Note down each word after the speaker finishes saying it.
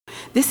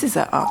This is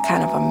a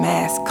kind of a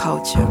mass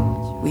culture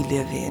we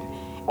live in,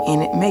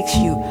 and it makes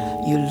you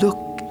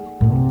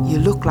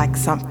look like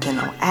something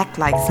or act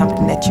like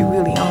something that you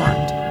really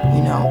aren't.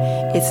 You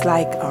know, it's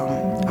like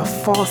a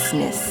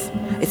falseness.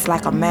 It's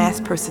like a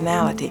mass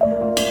personality.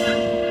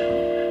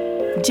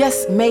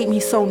 Just made me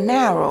so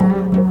narrow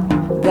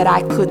that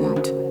I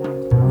couldn't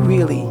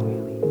really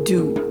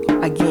do,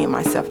 again,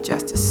 myself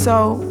justice.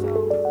 So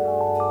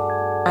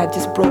I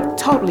just broke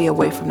totally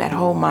away from that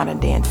whole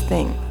modern dance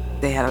thing.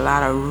 They had a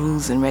lot of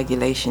rules and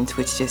regulations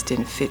which just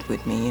didn't fit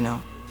with me, you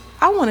know.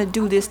 I want to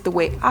do this the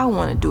way I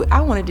want to do it.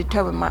 I want to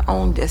determine my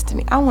own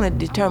destiny. I want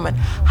to determine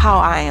how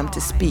I am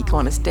to speak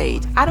on a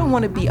stage. I don't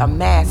want to be a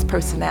mass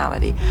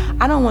personality.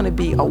 I don't want to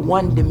be a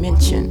one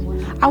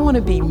dimension. I want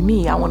to be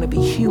me. I want to be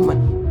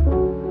human.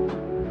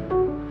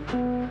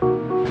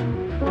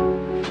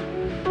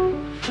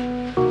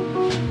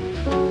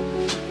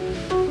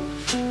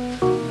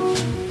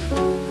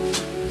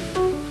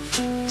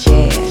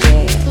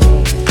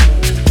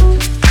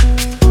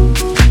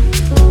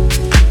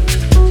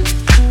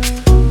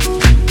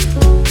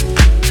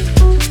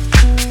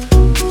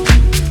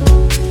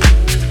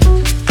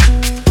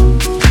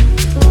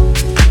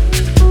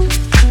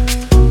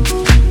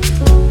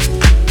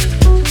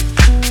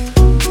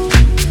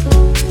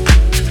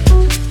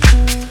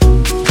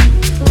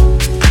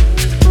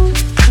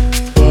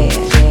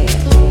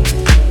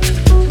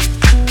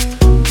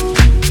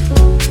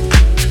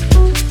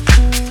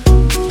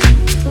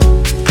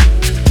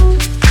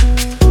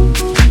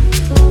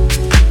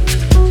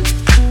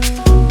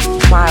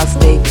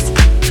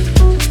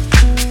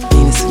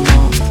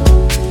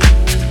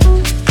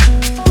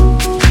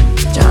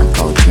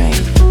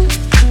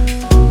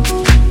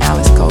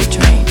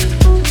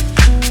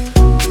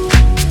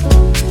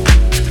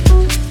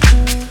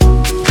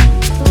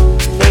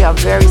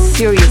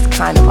 Serious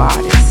kind of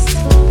artists.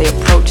 They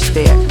approach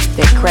their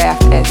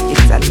craft as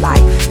it's a life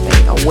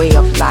thing, a way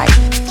of life.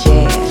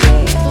 Jazz.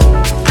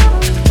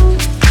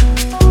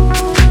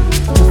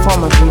 It's a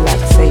form of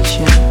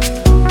relaxation.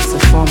 It's a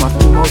form of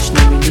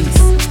emotional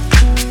release.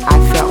 I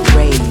felt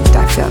raised.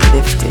 I felt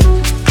lifted.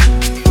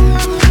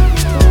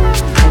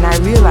 And I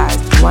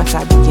realized once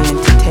I began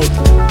to take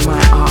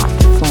my art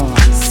form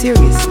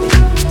seriously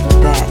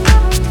that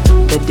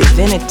the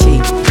divinity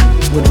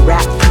would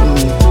rap through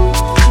me.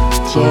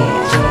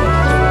 Jazz.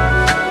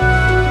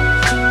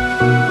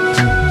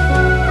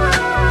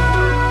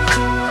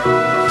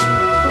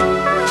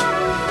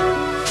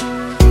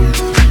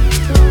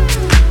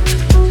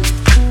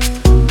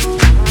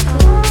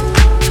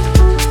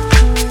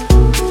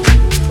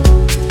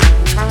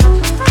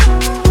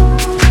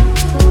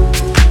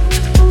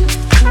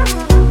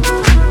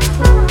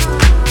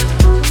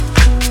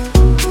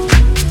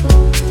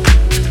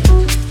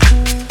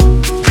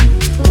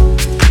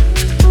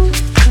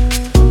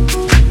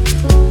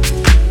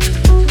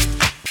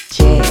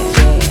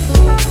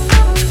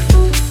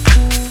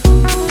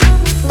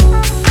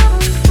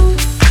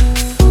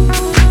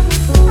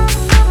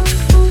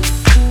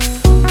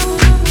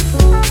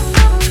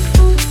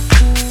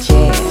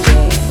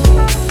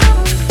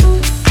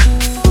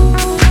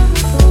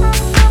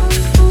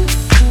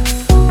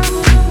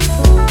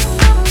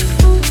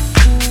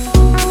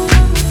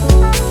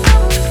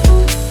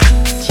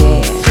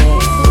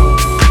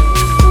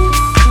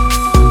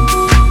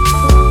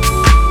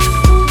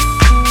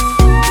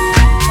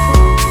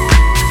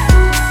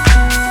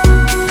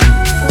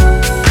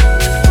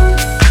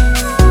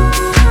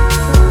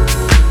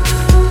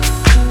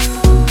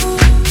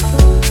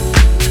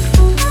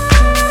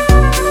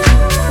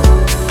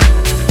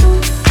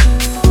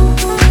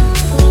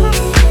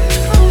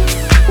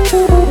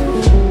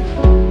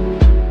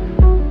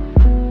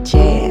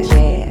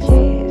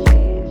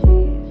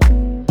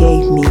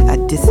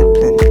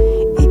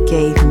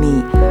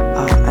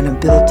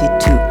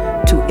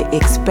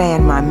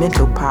 Expand my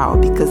mental power,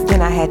 because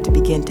then I had to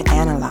begin to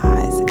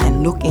analyze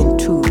and look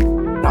into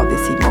all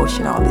this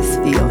emotion, all this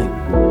feeling.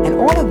 And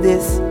all of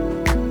this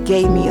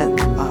gave me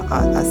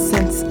a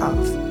sense of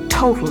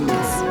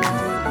totalness,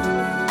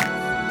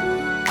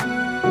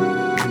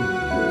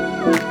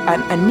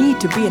 a need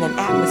to be in an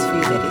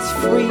atmosphere that is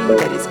free,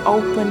 that is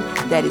open,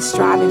 that is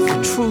striving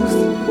for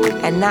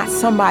truth, and not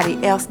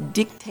somebody else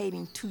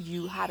dictating to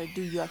you how to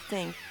do your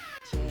thing.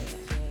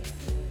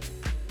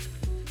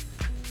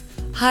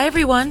 Hi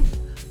everyone,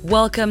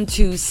 welcome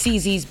to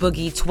CZ's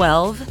Boogie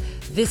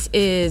 12. This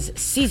is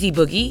CZ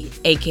Boogie,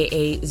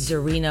 aka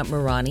Zarina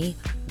Marani,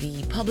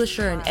 the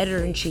publisher and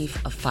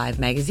editor-in-chief of 5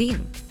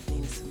 Magazine.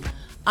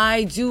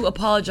 I do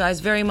apologize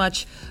very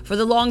much for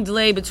the long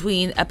delay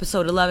between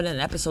episode 11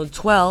 and episode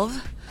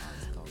 12,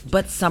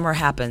 but summer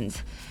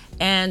happened.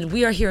 And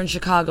we are here in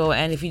Chicago,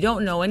 and if you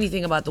don't know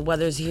anything about the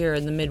weathers here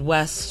in the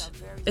Midwest,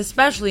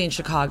 especially in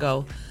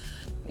Chicago,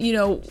 you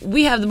know,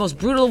 we have the most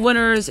brutal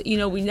winters. You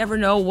know, we never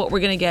know what we're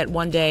going to get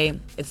one day.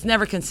 It's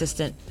never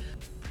consistent.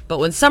 But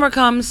when summer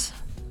comes,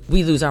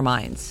 we lose our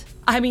minds.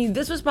 I mean,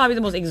 this was probably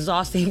the most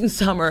exhausting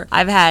summer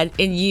I've had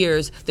in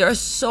years. There are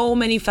so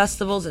many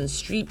festivals and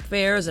street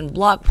fairs and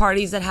block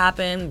parties that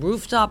happen,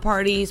 rooftop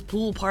parties,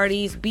 pool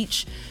parties,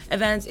 beach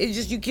events.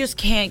 You just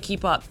can't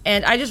keep up.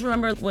 And I just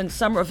remember when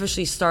summer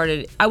officially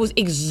started, I was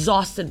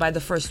exhausted by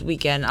the first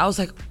weekend. I was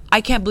like,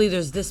 I can't believe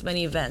there's this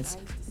many events.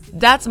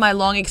 That's my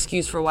long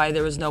excuse for why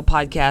there was no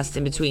podcast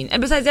in between.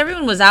 And besides,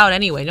 everyone was out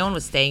anyway. No one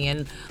was staying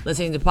in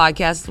listening to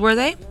podcasts, were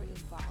they?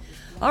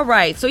 All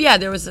right, so yeah,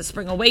 there was the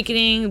Spring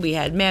Awakening. We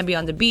had Mambi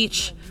on the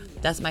Beach.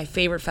 That's my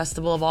favorite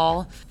festival of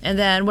all. And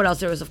then what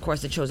else? There was, of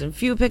course, the Chosen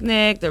Few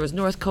Picnic. There was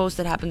North Coast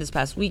that happened this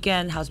past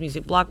weekend. House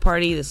Music Block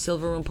Party, the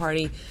Silver Room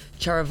Party,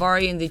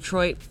 Charivari in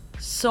Detroit.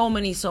 So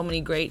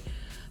many great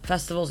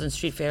festivals and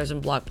street fairs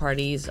and block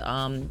parties.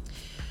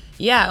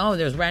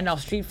 There's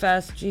Randolph Street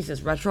Fest.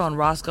 Jesus, Retro and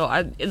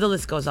Roscoe. The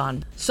list goes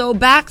on. So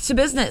back to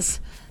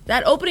business.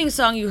 That opening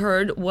song you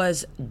heard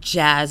was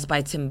Jazz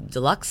by Tim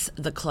Deluxe,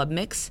 the club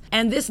mix.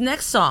 And this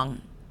next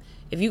song,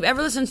 if you've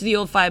ever listened to the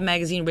old 5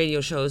 magazine radio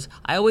shows,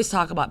 I always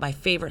talk about my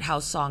favorite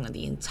house song in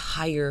the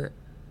entire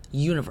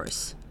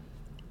universe.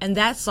 And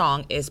that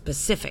song is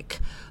Pacific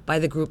by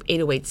the group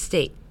 808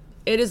 State.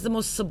 It is the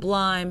most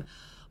sublime,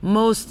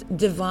 most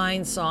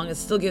divine song. It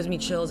still gives me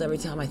chills every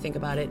time I think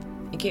about it.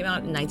 It came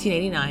out in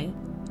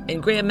 1989.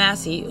 And Graham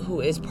Massey,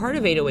 who is part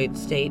of 808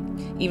 State,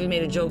 even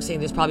made a joke saying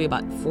there's probably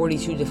about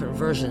 42 different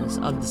versions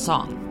of the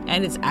song.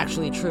 And it's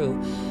actually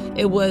true.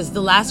 It was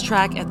the last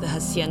track at the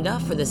Hacienda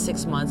for the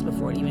 6 months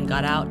before it even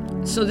got out.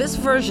 So this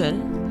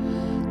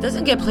version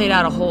doesn't get played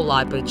out a whole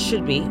lot, but it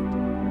should be.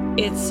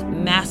 It's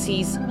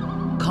Massey's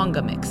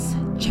Conga Mix.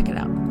 Check it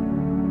out.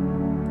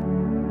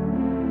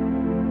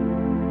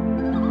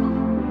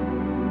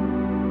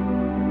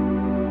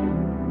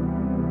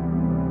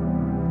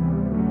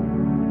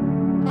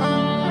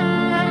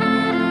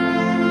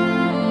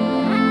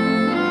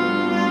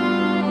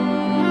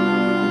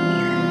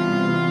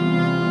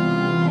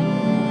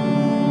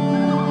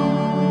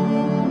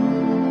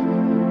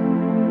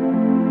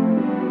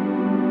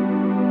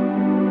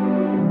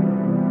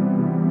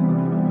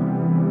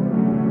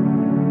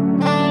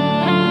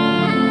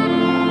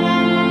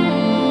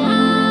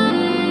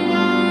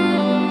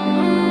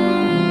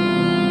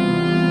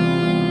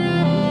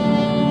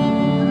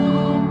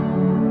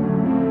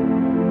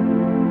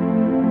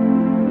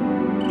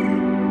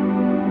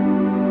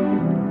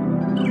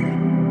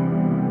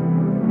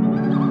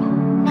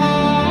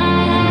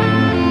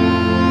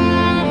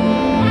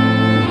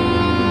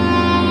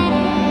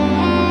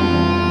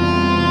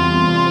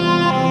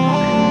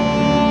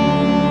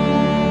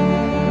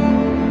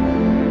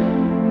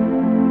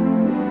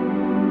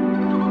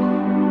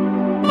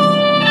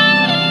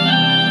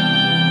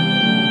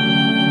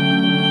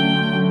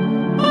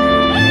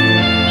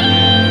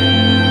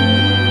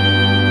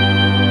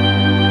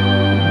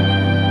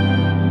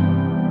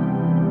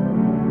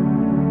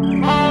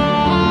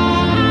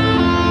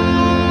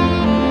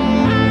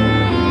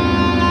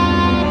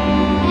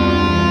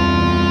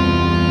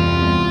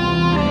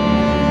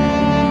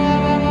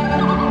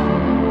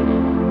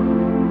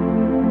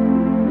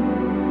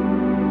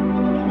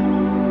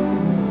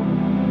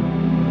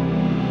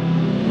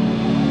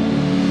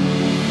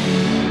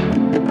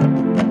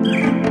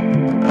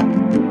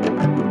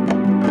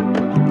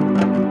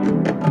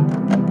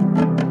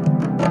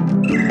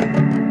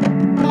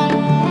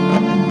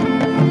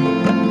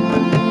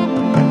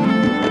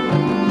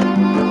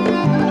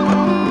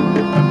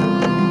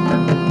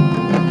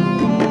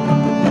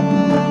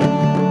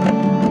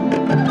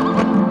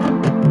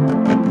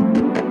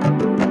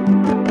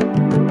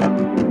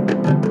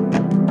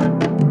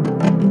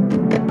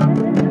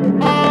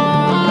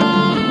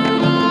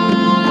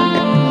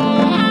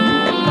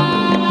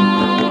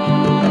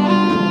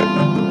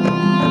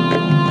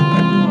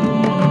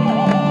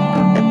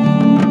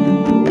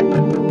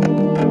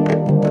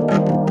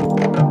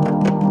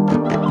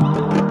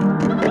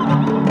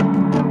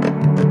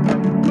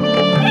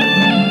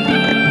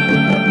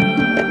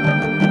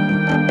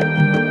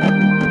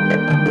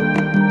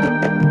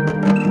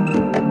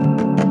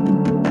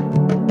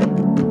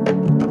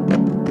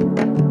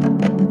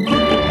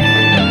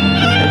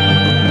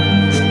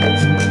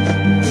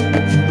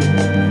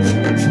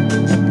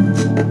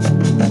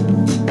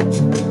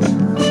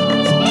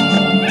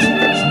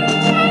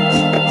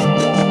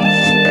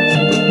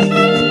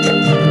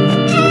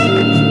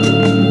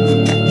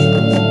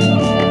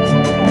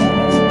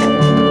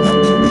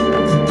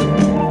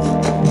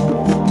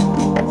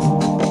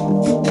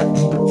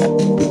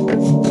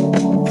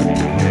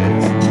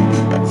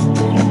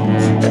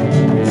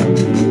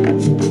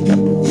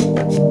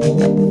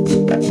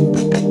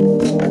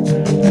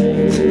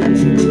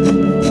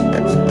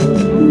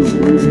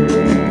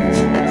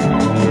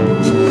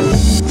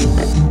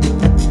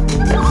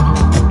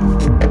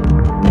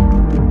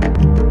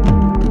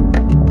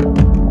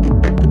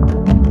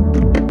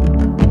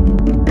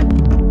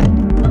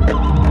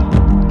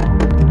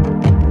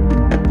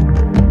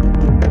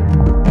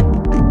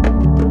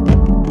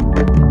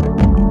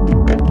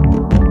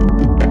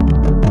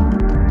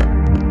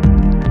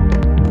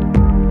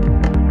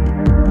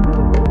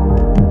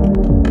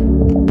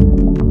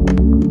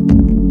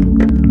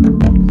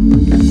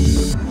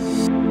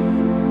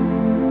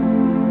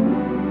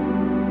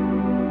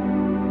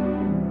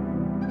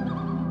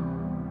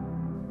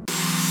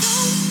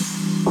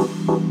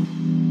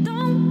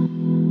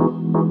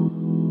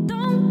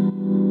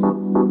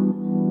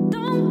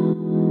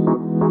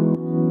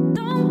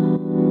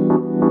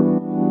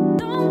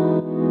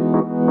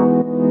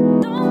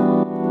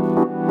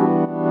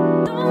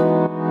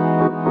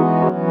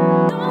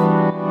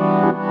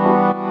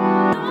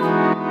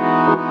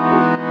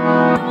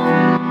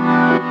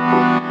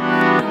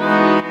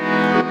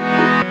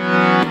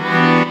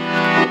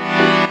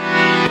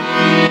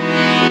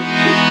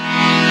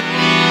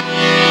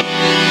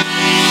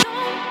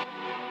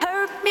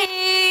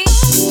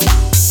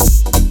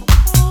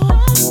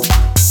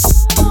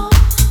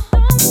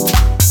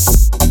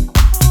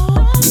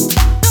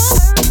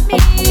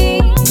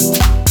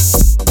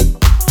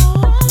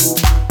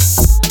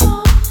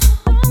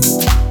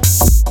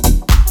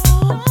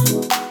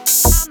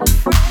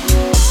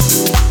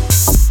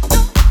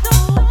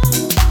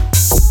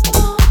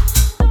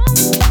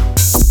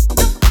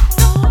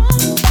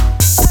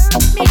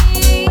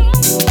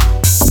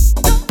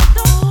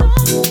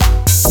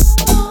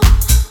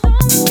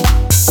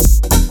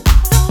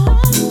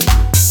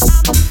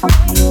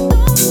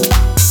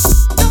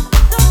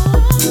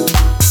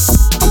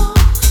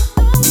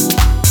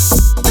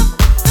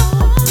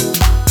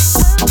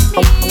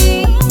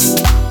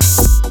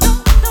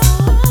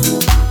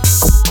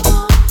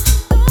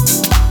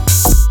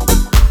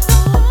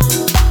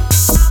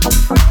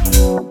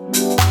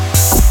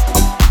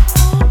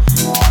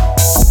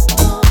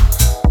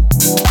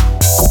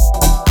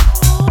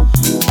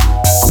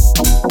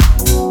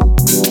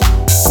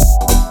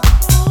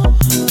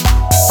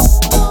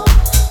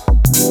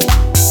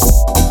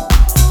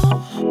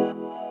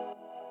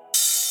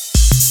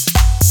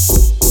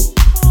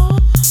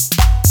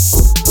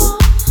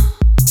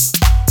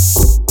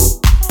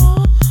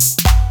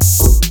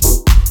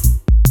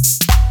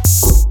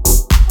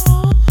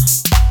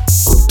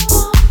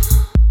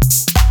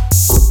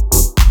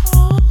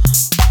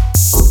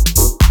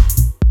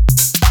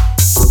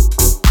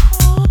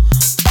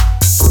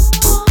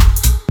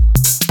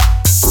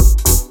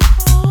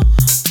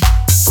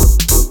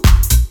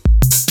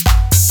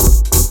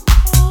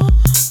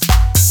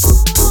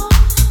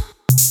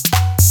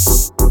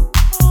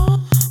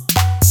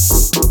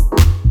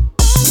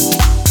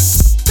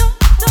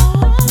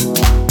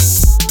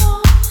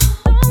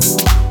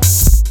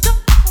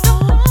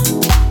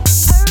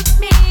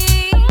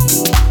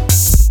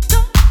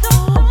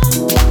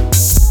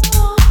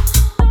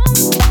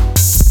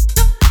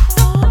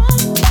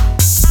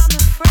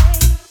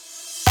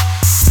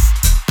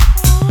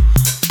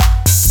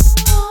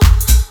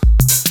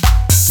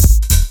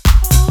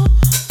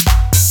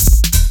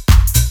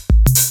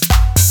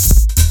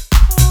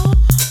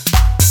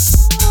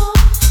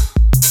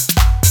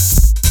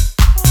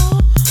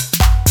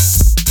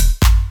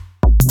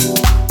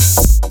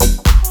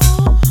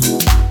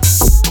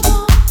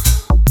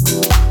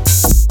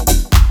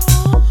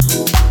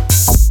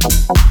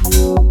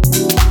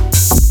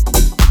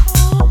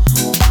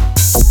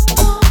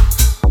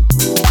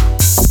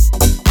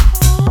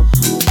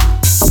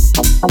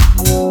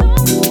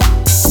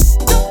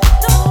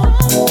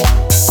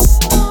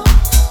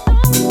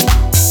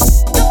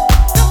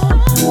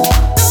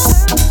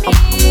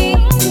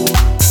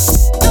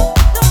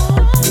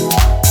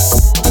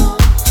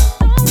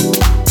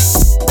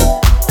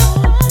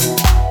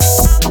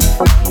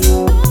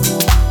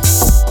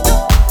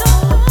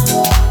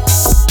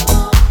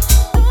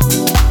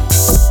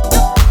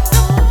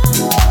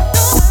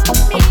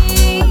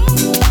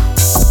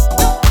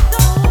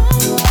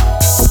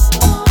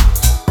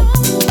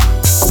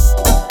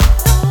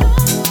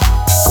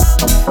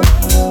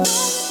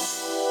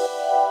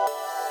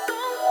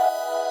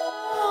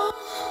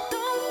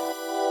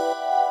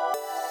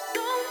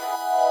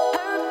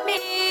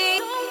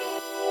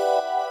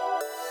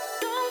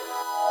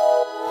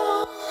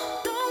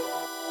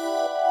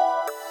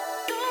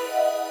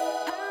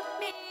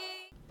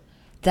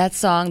 That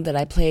song that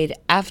I played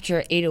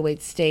after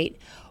 808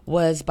 State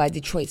was by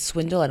Detroit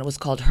Swindle, and it was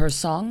called Her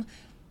Song.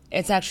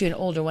 It's actually an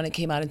older one. It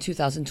came out in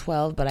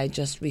 2012, but I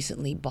just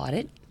recently bought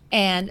it.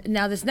 And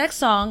now this next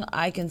song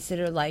I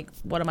consider like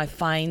one of my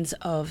finds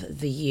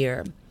of the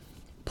year.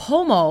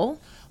 Pomo,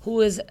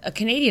 who is a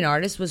Canadian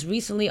artist, was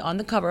recently on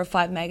the cover of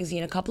Five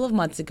magazine a couple of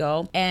months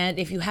ago. And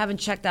if you haven't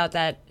checked out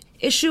that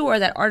issue or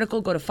that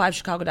article, go to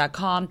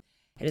 5chicago.com.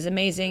 It is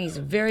amazing. He's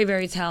a very,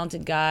 very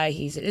talented guy.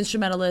 He's an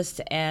instrumentalist,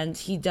 and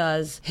he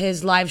does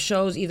his live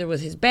shows either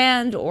with his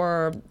band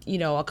or,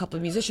 a couple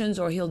of musicians,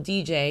 or he'll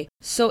DJ.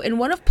 So in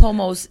one of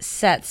Pomo's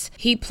sets,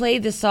 he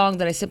played the song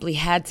that I simply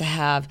had to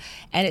have,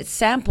 and it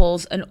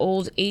samples an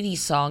old 80s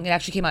song. It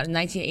actually came out in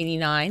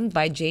 1989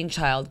 by Jane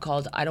Child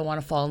called I Don't Want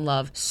to Fall in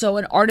Love. So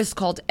an artist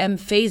called M.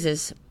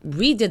 Phases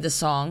redid the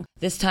song,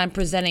 this time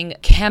presenting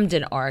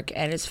Camden Arc,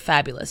 and it's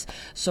fabulous.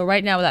 So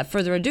right now, without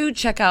further ado,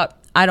 check out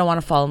I Don't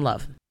Want to Fall in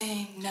Love.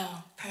 Ain't no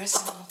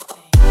personal thing.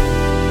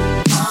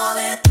 Fall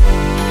it. I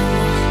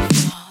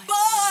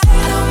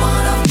don't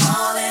wanna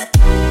fall it.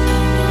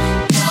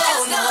 No,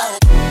 no.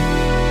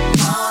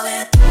 Fall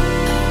it.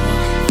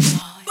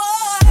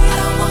 I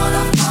don't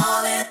wanna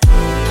fall it.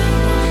 No,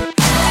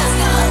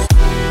 no.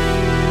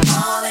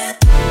 Fall it.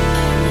 I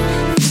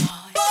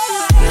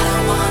don't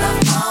wanna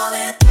fall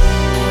it.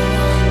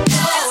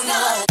 No,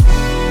 no.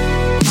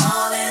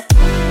 Fall it.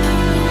 I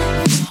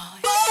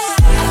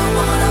don't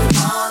wanna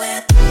fall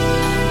it.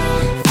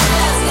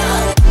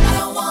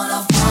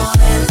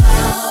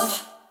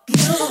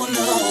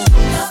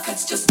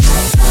 It's just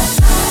like a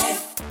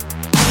knife.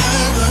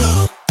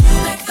 You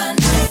make the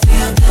night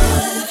feel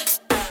good,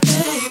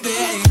 baby.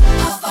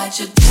 I'll fight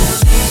you till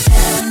the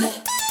end.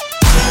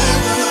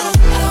 I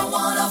don't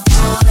wanna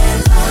fall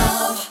in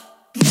love.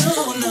 No.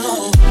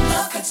 Love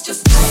it's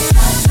just like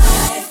a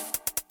knife.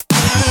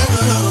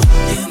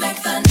 You make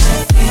the night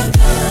feel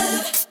good,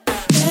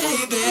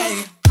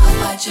 baby.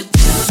 I'll fight you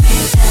till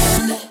the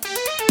end. No.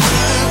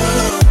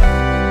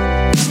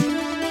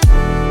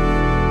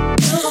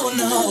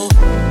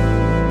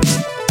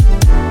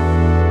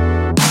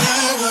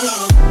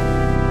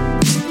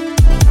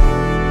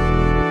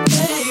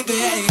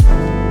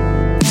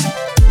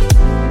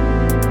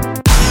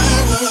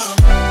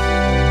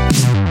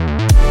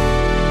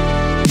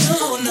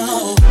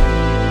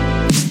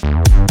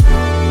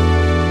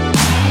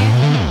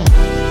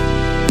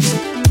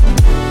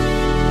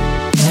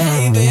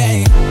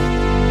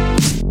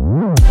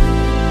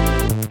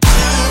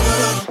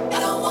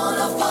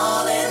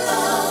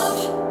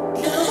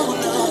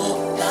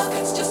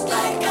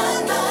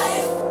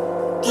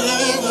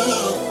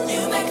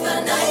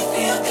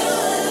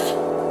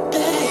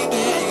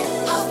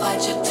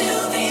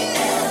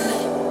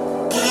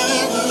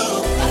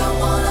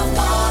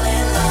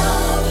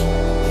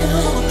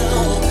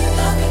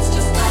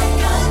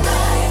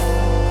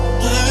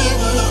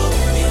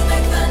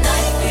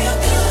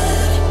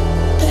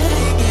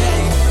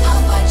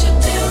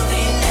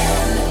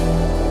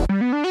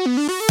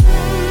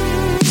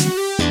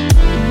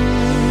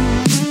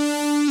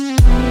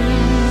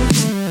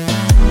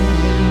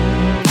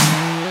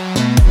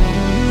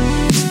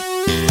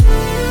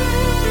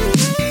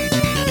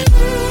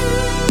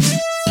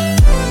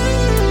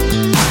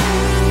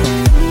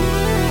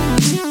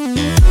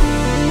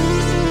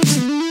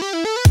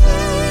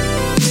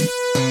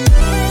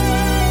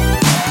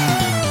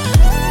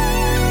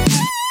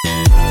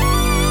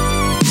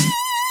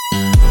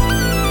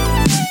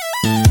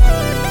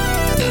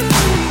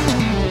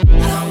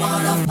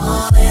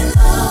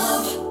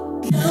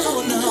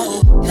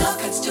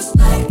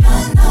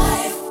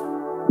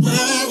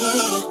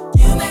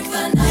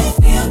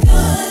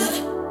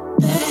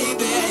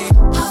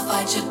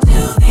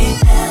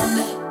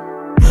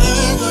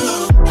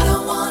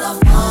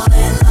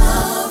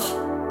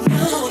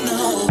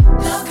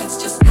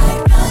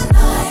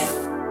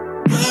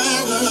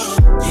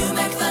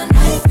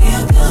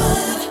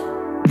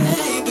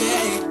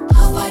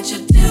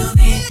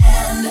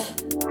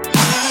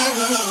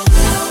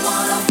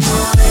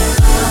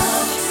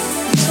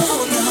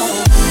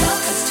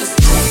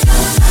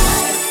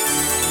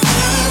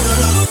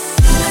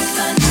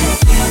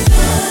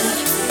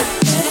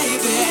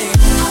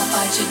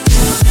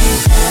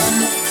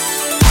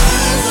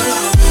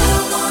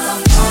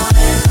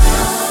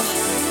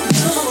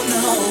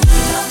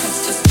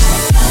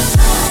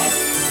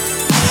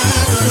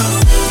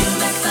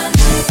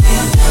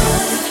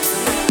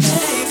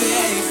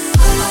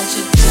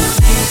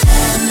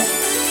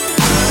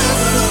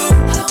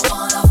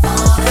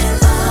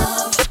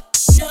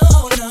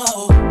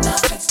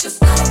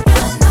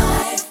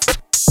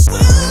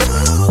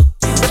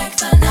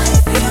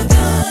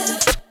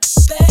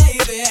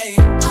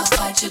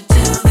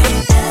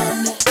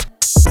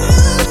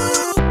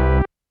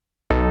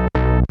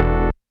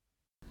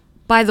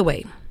 By the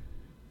way,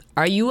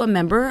 are you a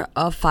member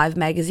of Five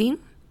magazine?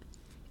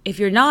 If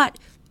you're not,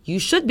 you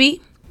should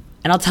be,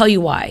 and I'll tell you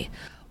why.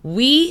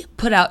 We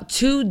put out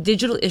 2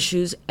 digital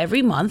issues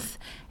every month,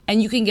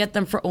 and you can get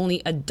them for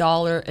only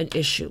 $1 an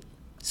issue.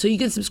 So you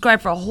can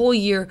subscribe for a whole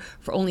year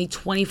for only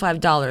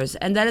 $25,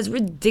 and that is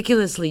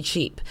ridiculously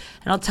cheap.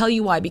 And I'll tell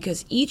you why,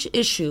 because each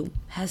issue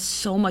has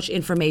so much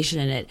information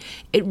in it.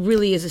 It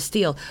really is a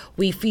steal.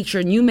 We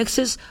feature new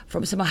mixes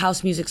from some of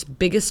house music's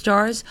biggest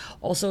stars,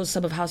 also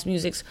some of house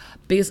music's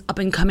biggest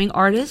up-and-coming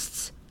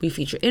artists. We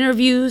feature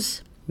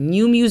interviews,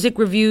 new music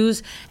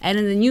reviews, and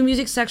in the new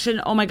music section,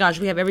 oh my gosh,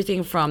 we have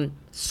everything from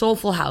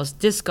soulful house,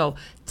 disco,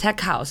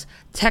 tech house,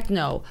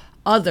 techno,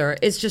 other.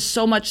 It's just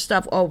so much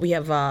stuff. Oh, we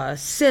have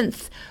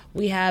synth,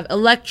 we have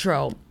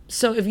electro.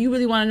 So if you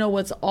really want to know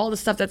what's all the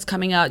stuff that's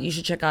coming out, you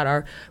should check out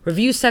our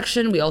review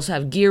section. We also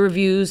have gear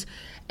reviews,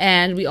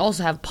 and we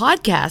also have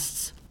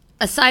podcasts.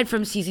 Aside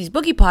from CZ's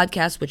Boogie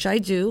podcast, which I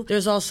do,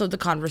 there's also the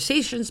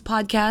Conversations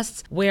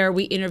podcasts, where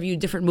we interview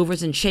different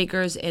movers and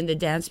shakers in the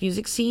dance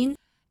music scene.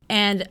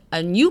 And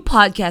a new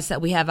podcast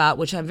that we have out,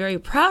 which I'm very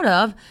proud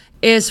of,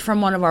 is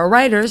from one of our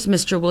writers,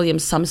 Mr. William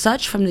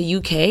Sumsuch from the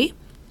UK.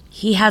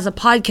 He has a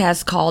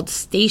podcast called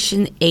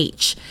Station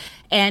H,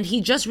 and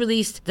he just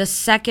released the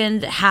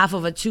second half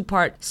of a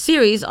 2-part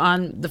series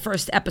on the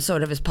first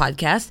episode of his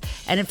podcast,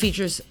 and it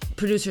features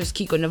producers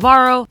Kiko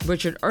Navarro,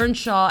 Richard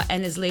Earnshaw,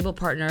 and his label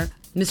partner,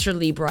 Mr.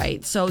 Lee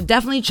Bright. So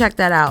definitely check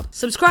that out.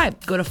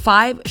 Subscribe. Go to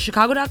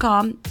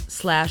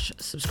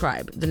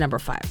 5chicago.com/subscribe, the number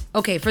 5.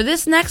 Okay, for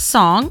this next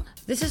song,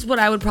 this is what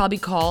I would probably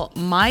call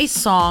my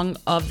song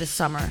of the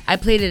summer. I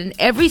played it in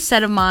every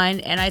set of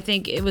mine, and I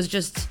think it was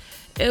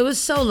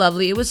so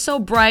lovely. It was so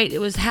bright. It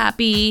was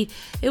happy.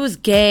 It was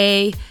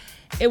gay.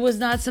 It was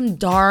not some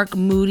dark,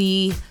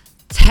 moody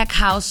tech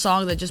house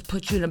song that just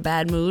puts you in a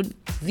bad mood.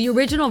 The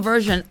original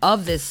version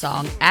of this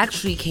song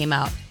actually came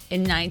out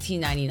in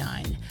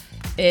 1999.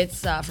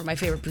 It's from my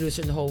favorite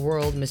producer in the whole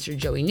world, Mr.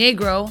 Joey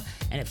Negro,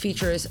 and it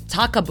features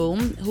Taka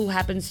Boom, who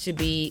happens to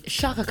be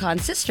Shaka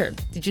Khan's sister.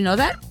 Did you know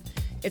that?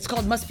 It's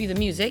called Must Be the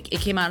Music. It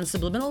came out on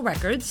Subliminal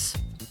Records,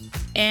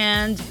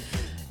 and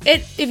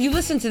if you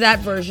listen to that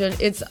version,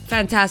 it's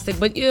fantastic,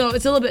 but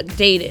it's a little bit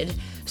dated.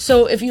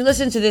 So if you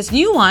listen to this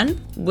new one,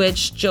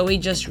 which Joey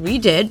just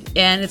redid,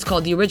 and it's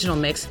called The Original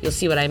Mix, you'll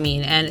see what I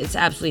mean, and it's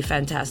absolutely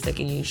fantastic,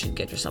 and you should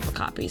get yourself a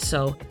copy.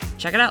 So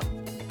check it out.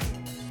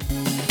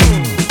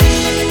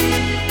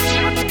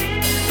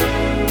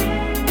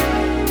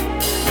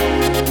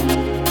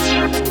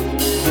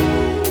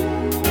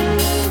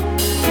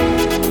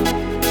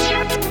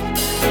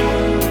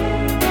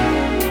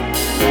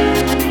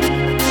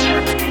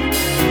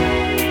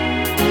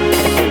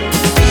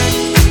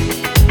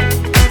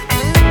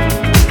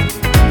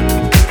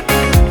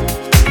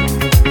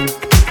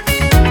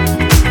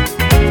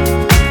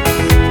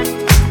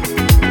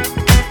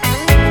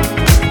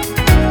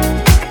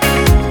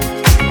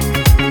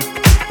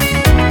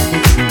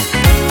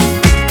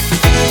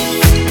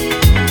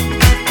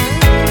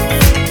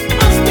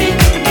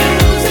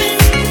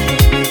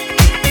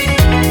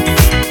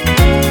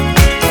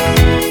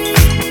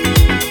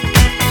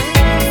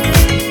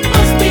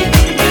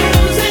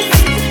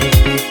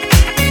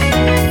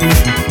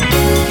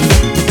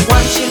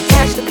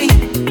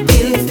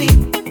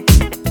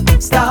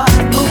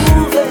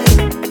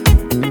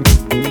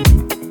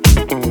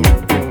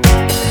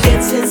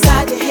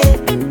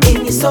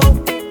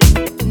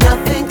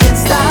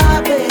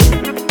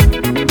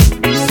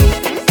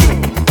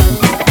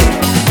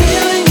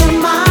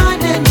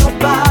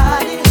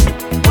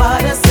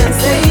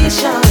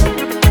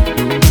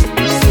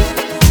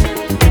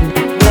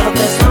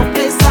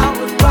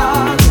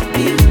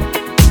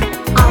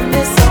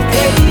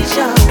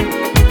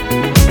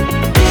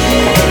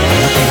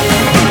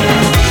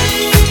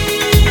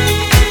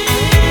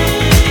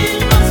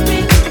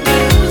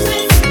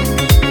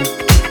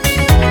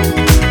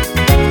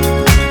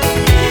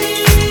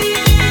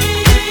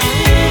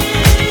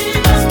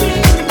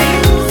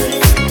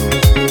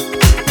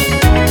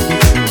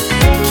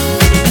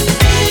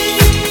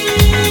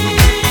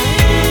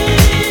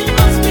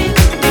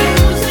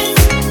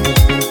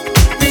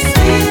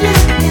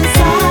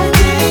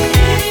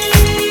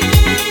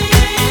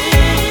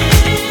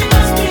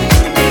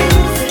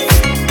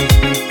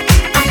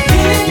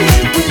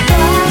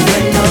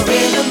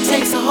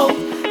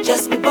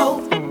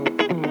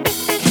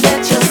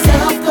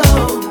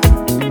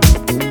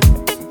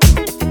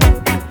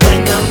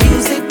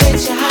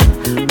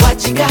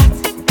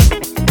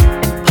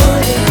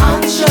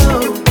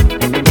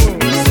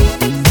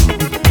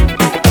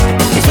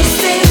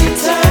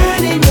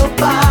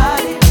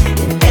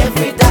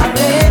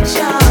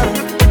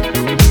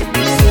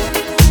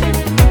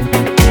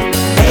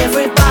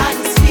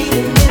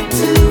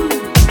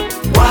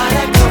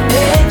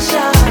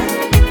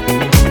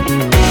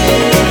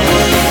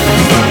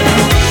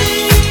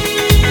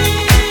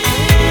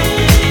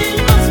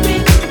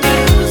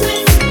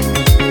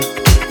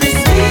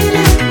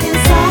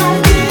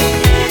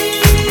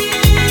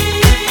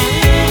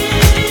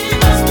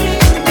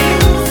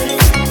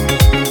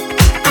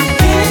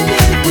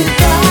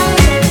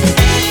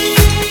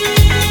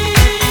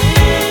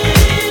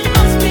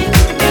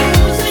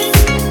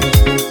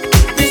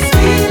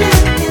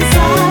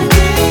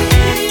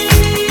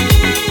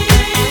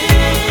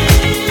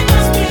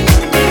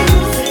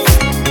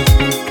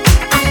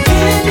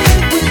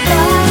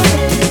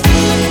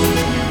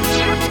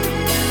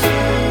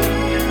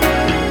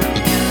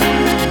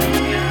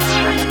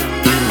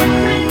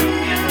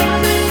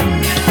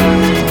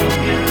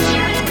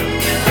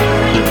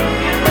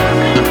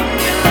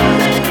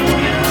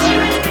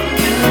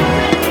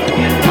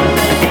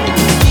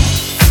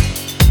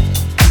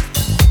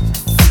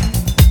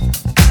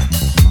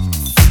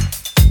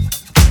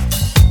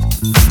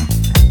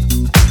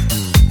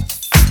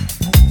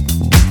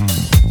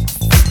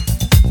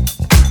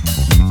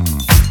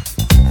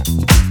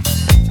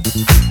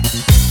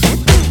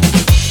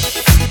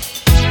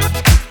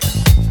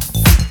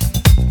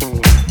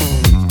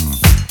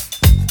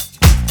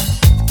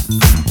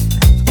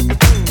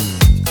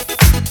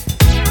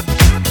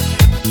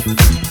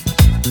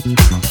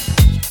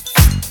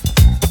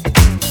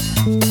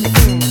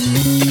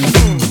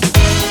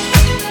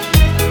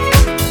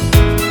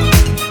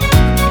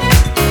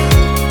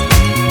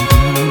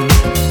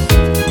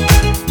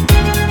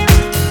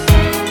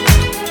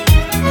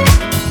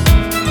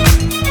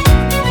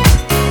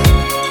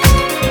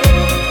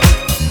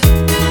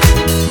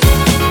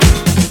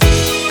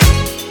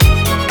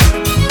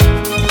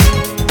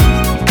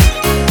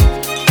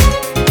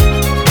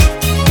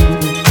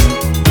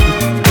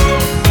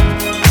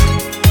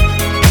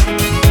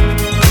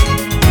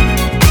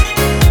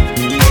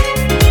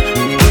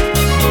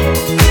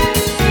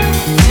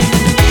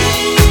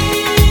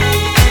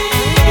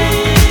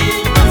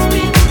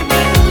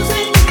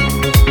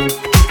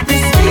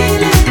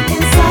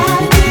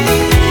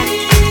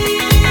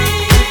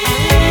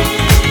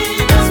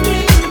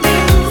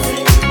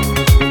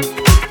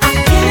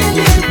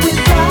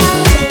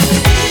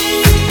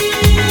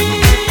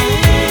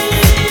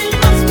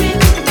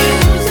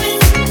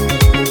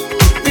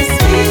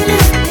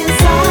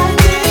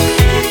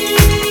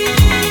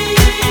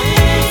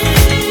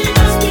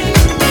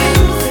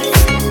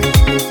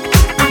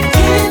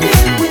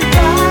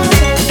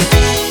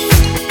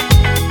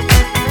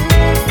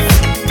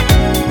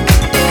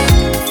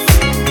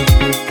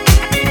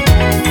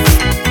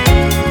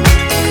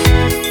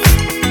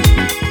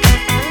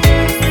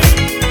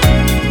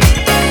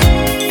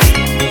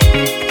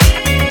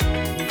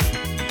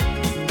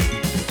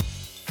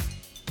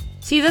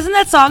 See, doesn't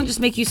that song just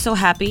make you so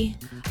happy?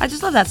 I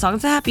just love that song.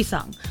 It's a happy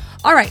song.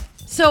 All right.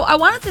 So I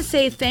wanted to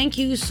say thank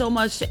you so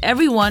much to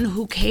everyone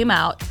who came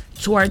out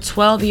to our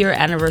 12-year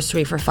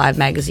anniversary for 5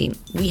 Magazine.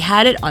 We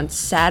had it on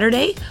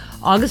Saturday,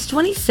 August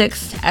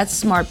 26th at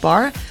Smart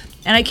Bar.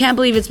 And I can't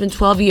believe it's been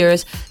 12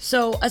 years.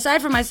 So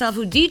aside from myself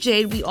who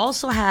DJ'd, we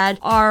also had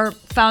our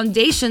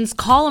Foundations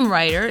column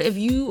writer. If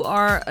you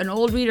are an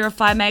old reader of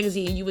 5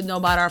 Magazine, you would know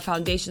about our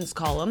Foundations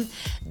column.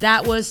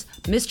 That was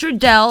Mr.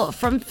 Dell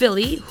from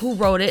Philly who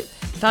wrote it.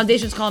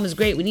 Foundations column is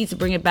great. We need to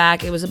bring it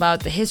back. It was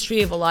about the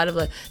history of a lot of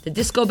the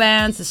disco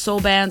bands, the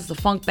soul bands, the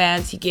funk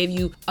bands. He gave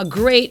you a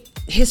great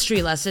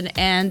history lesson.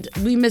 And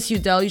we miss you,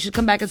 Dell. You should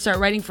come back and start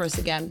writing for us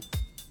again.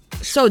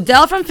 So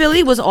Dell from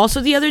Philly was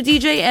also the other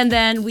DJ, and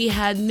then we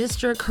had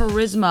Mr.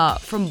 Charisma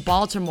from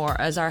Baltimore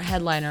as our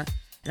headliner.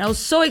 And I was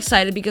so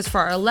excited because for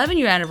our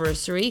 11-year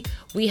anniversary,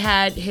 we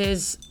had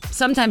his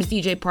sometimes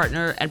DJ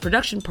partner and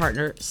production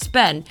partner,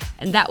 Spen,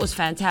 and that was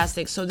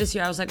fantastic. So this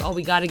year I was like, oh,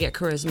 we got to get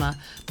Charisma.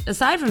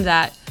 Aside from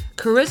that,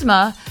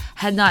 Charisma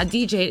had not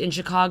DJ'd in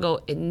Chicago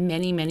in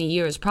many, many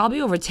years, probably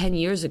over 10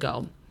 years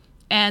ago.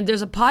 And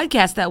there's a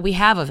podcast that we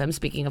have of him,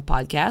 speaking of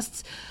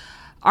podcasts.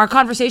 Our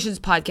Conversations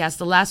podcast,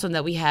 the last one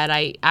that we had,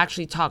 I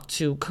actually talked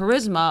to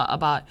Charisma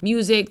about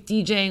music,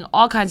 DJing,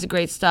 all kinds of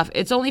great stuff.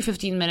 It's only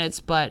 15 minutes,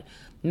 but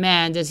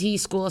man, does he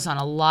school us on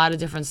a lot of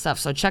different stuff.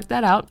 So check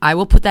that out. I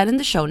will put that in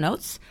the show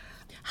notes.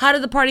 How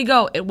did the party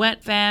go? It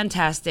went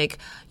fantastic.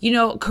 You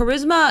know,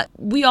 Charisma,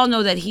 we all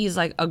know that he's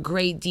like a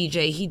great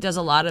DJ. He does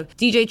a lot of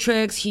DJ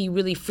tricks. He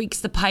really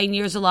freaks the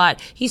pioneers a lot.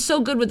 He's so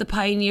good with the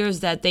pioneers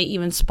that they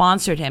even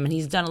sponsored him. And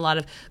he's done a lot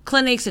of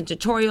clinics and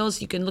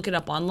tutorials. You can look it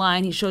up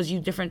online. He shows you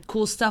different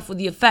cool stuff with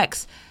the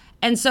effects.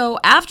 And so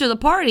after the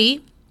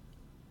party,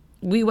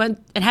 we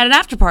went and had an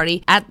after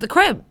party at the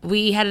crib.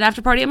 We had an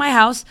after party at my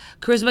house.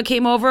 Charisma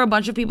came over. A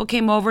bunch of people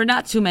came over,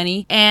 not too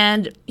many.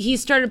 And he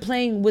started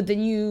playing with the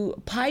new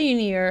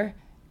Pioneer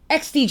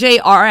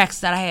XDJ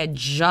RX that I had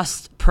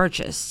just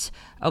purchased.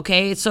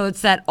 Okay, so it's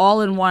that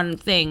all-in-one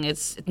thing.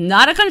 It's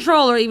not a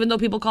controller, even though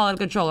people call it a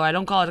controller. I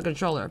don't call it a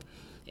controller.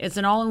 It's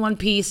an all-in-one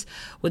piece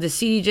with the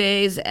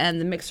CDJs and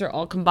the mixer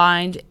all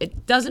combined.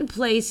 It doesn't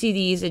play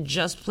CDs. It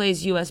just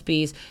plays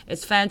USBs.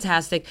 It's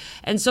fantastic.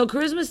 And so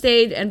Charisma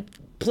stayed and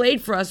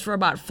played for us for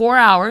about 4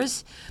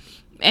 hours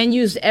and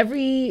used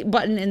every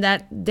button in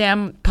that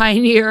damn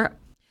Pioneer.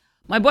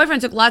 My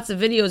boyfriend took lots of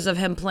videos of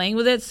him playing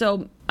with it,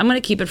 so I'm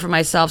going to keep it for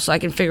myself so I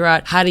can figure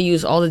out how to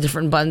use all the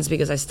different buttons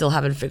because I still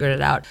haven't figured it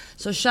out.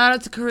 So shout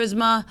out to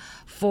Charisma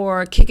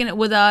for kicking it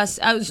with us.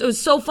 It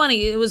was so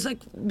funny. It was like,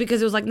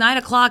 because it was like 9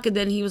 o'clock and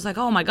then he was like,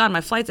 oh my God,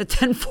 my flight's at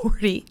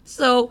 10:40.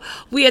 So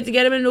we had to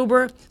get him an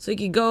Uber so he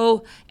could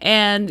go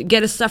and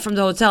get his stuff from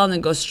the hotel and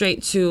then go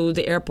straight to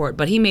the airport.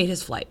 But he made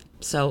his flight.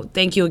 So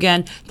thank you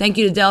again. Thank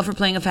you to Dell for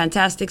playing a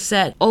fantastic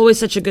set. Always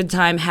such a good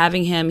time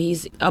having him.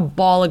 He's a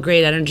ball of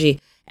great energy.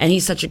 And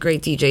he's such a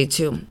great DJ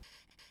too.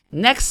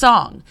 Next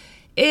song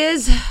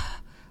is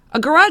a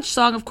garage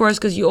song, of course,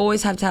 because you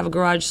always have to have a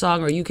garage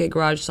song or UK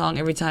garage song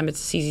every time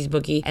it's CZ's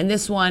Boogie. And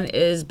this one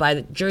is by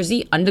the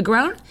Jersey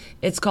Underground.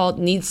 It's called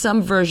Need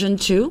Some Version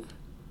 2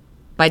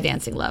 by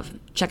Dancing Love.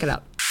 Check it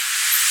out.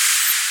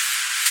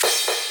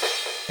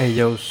 Hey,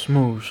 yo,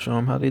 Smooth, show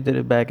 'em how they did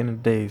it back in the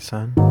day,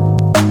 son.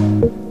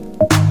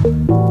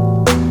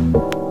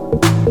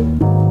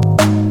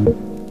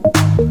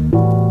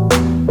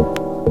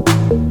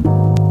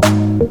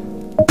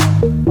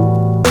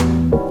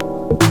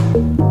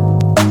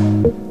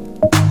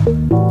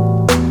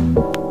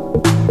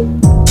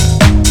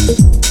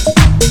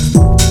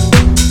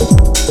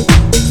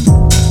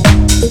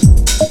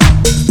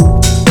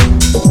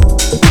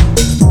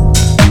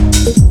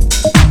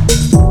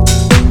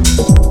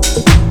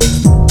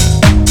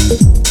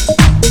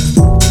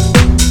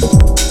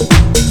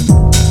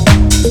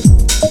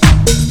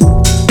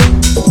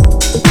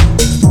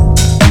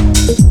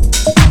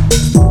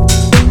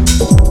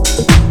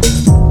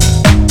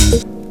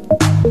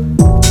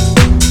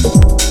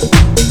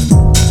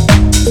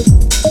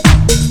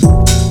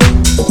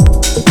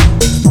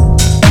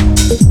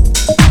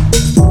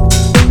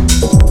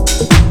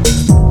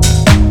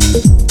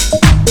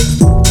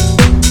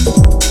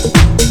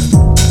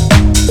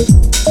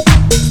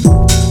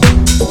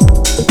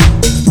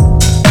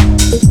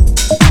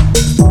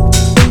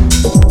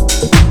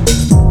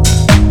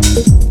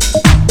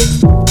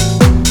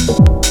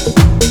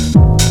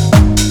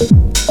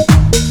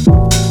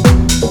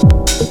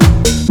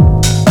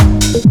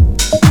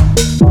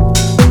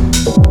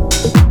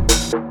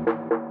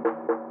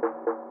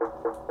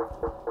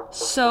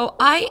 So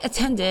I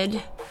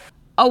attended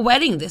a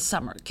wedding this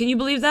summer. Can you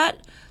believe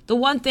that? The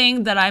one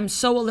thing that I'm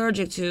so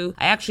allergic to,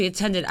 I actually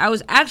attended. I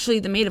was actually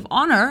the maid of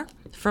honor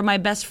for my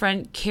best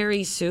friend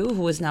Carrie Sue,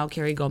 who is now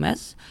Carrie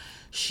Gomez.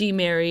 She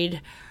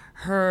married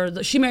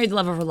the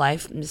love of her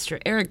life,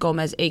 Mr. Eric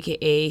Gomez,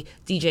 aka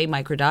DJ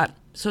Microdot.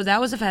 So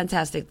that was a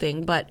fantastic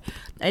thing. But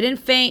I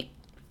didn't faint,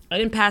 I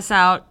didn't pass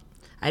out,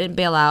 I didn't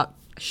bail out.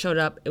 I showed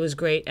up. It was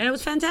great, and it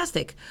was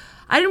fantastic.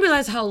 I didn't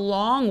realize how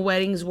long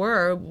weddings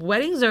were.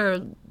 Weddings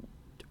are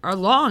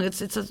long.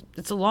 It's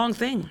a long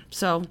thing.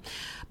 So,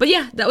 but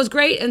yeah, that was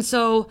great. And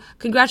so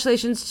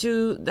congratulations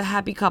to the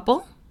happy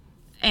couple.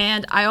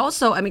 And I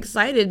also am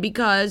excited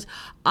because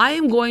I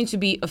am going to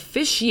be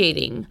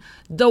officiating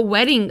the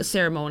wedding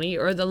ceremony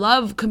or the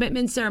love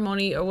commitment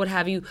ceremony or what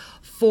have you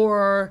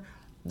for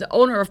the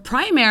owner of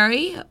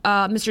Primary,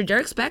 Mr.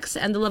 Derek Specs,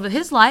 and the love of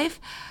his life,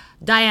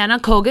 Diana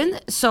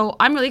Cogan. So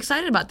I'm really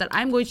excited about that.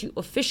 I'm going to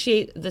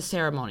officiate the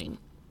ceremony.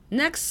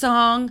 Next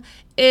song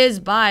is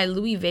by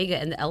Louis Vega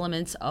and the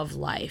Elements of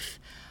Life.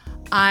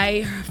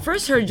 I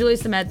first heard Julius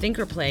the Mad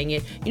Thinker playing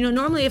it. You know,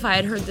 normally if I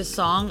had heard this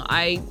song,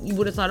 I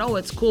would have thought, oh,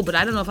 it's cool, but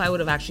I don't know if I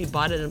would have actually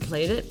bought it and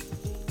played it.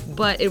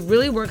 But it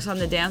really works on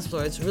the dance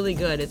floor. It's really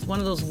good. It's one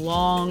of those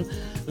long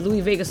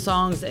Louis Vega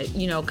songs that,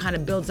 you know, kind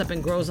of builds up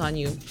and grows on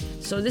you.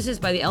 So this is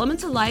by the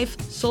Elements of Life,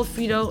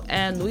 Solfito,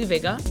 and Louis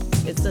Vega.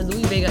 It's the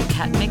Louis Vega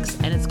Cat Mix,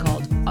 and it's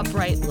called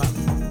Upright Love.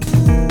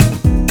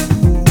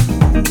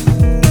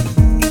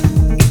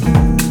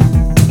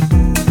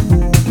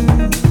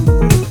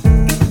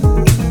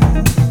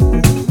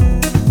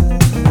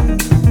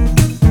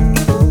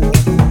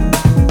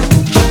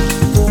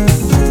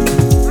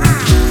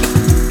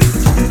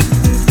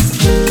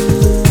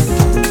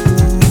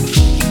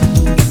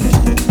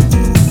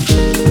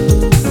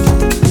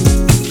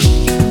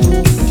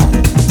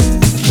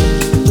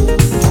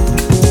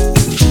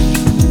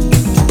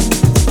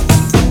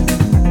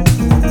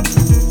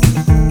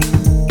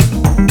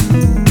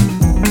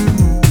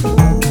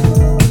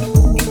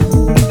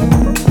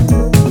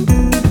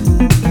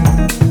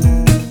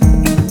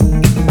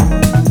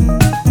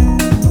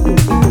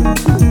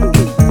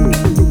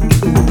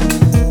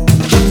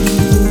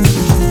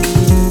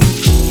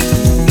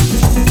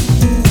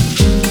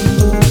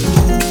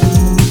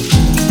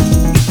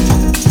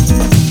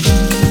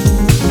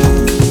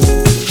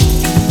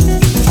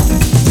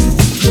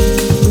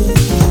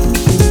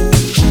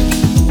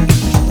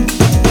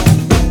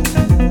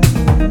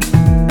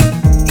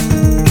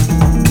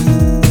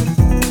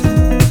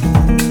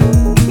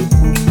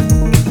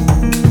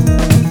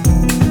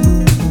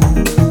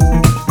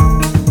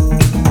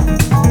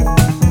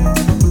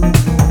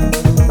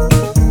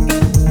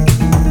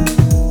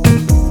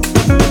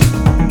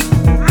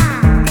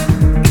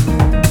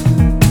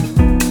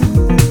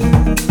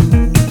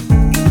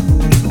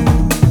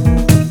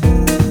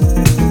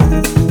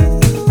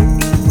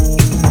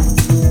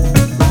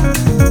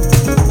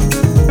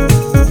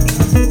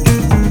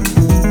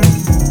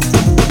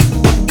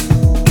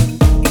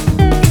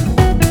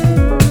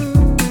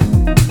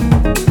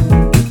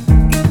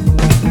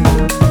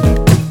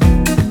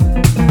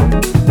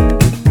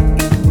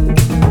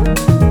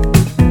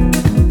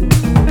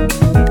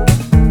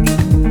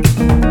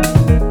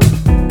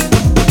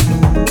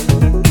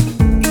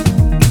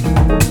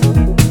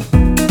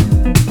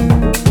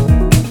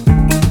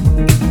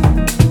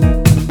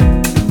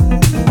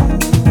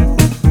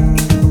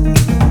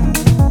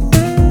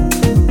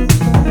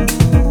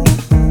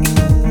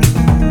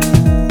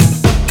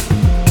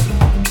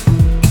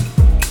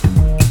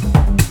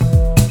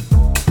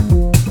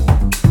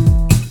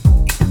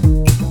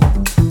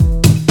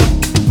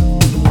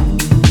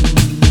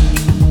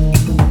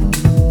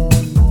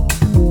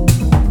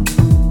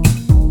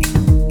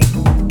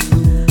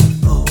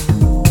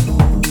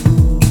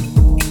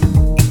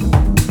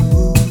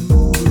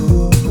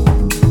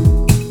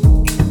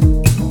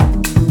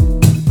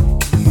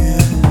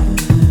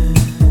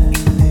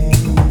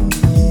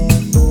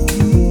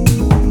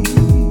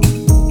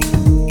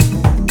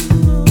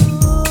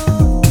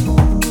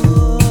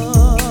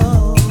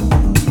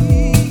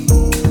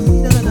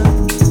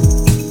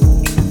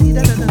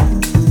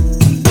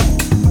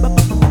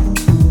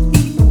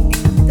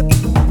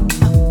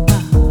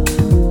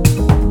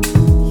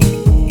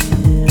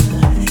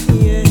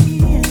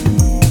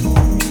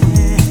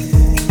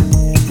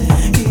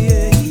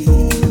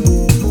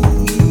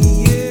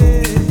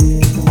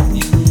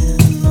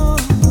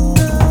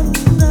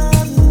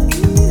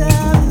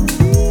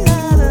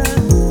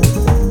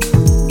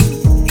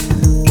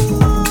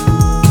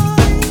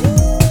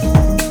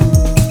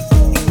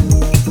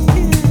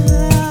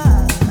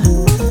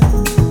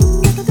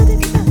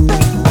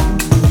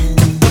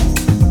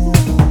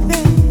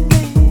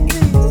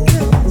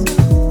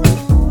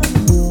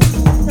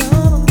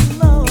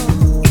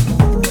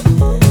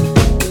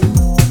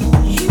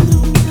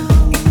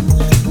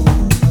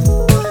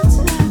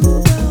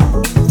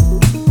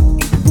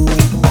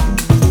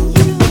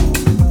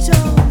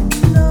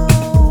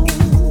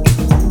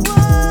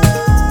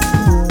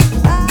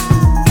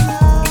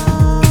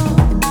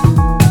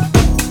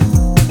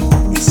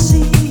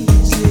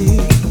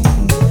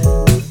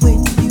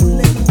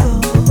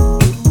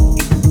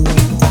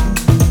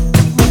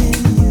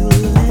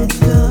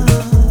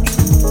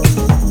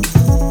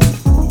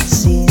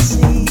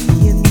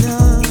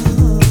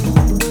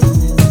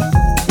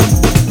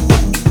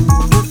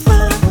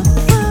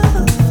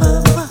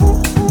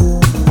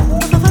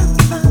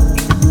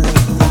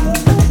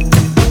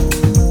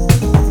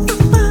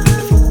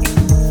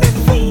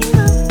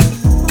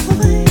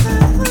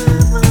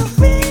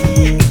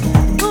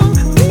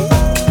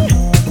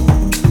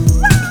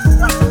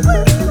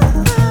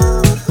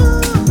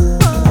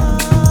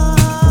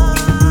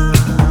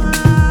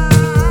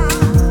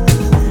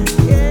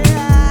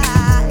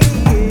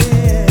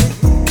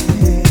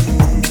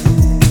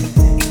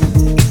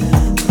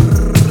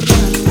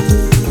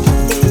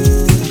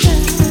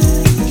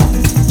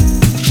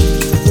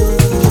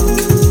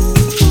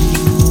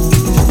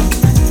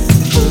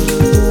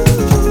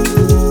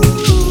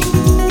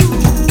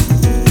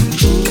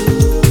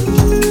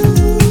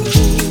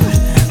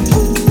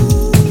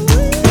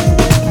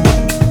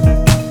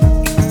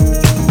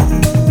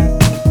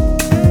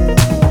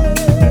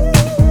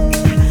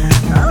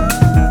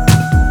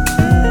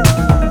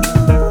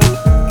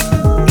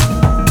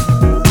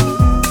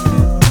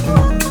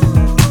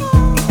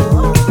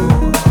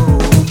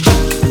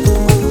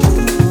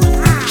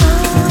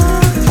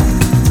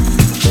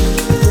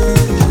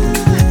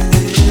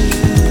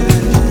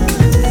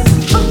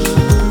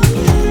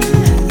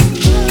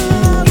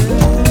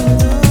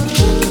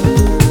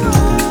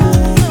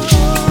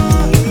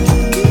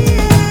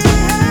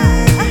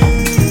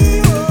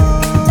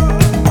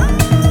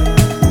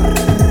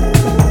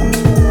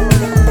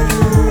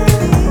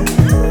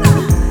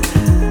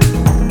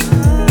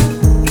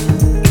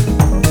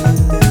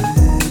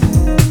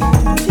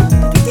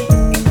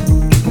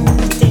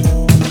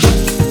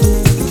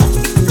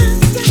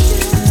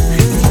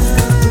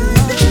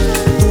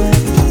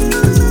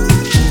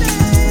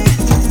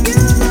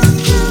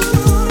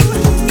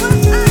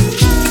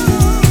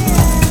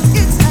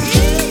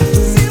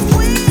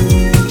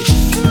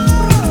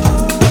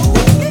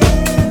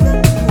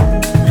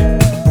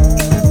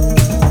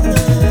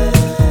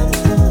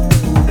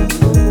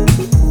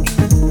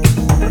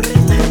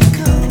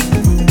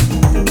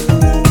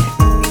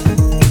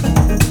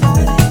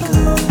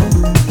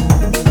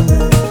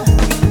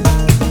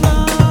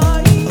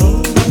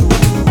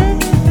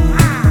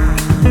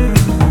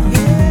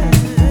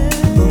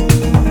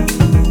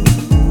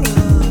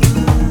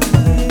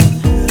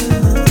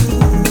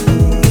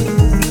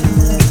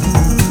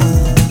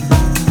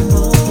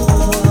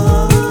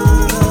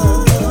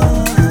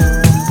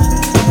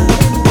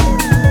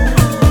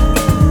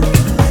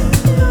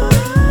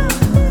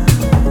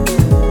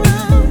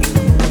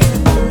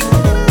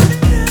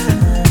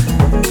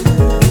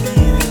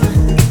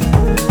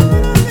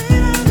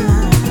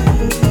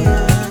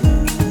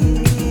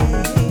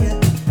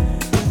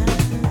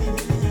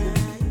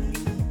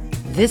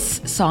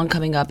 song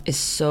coming up is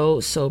so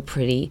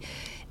pretty.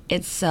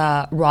 It's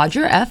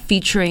Roger F.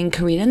 featuring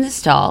Karina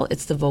Nistal.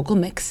 It's the vocal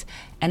mix,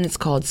 and it's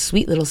called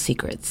Sweet Little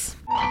Secrets.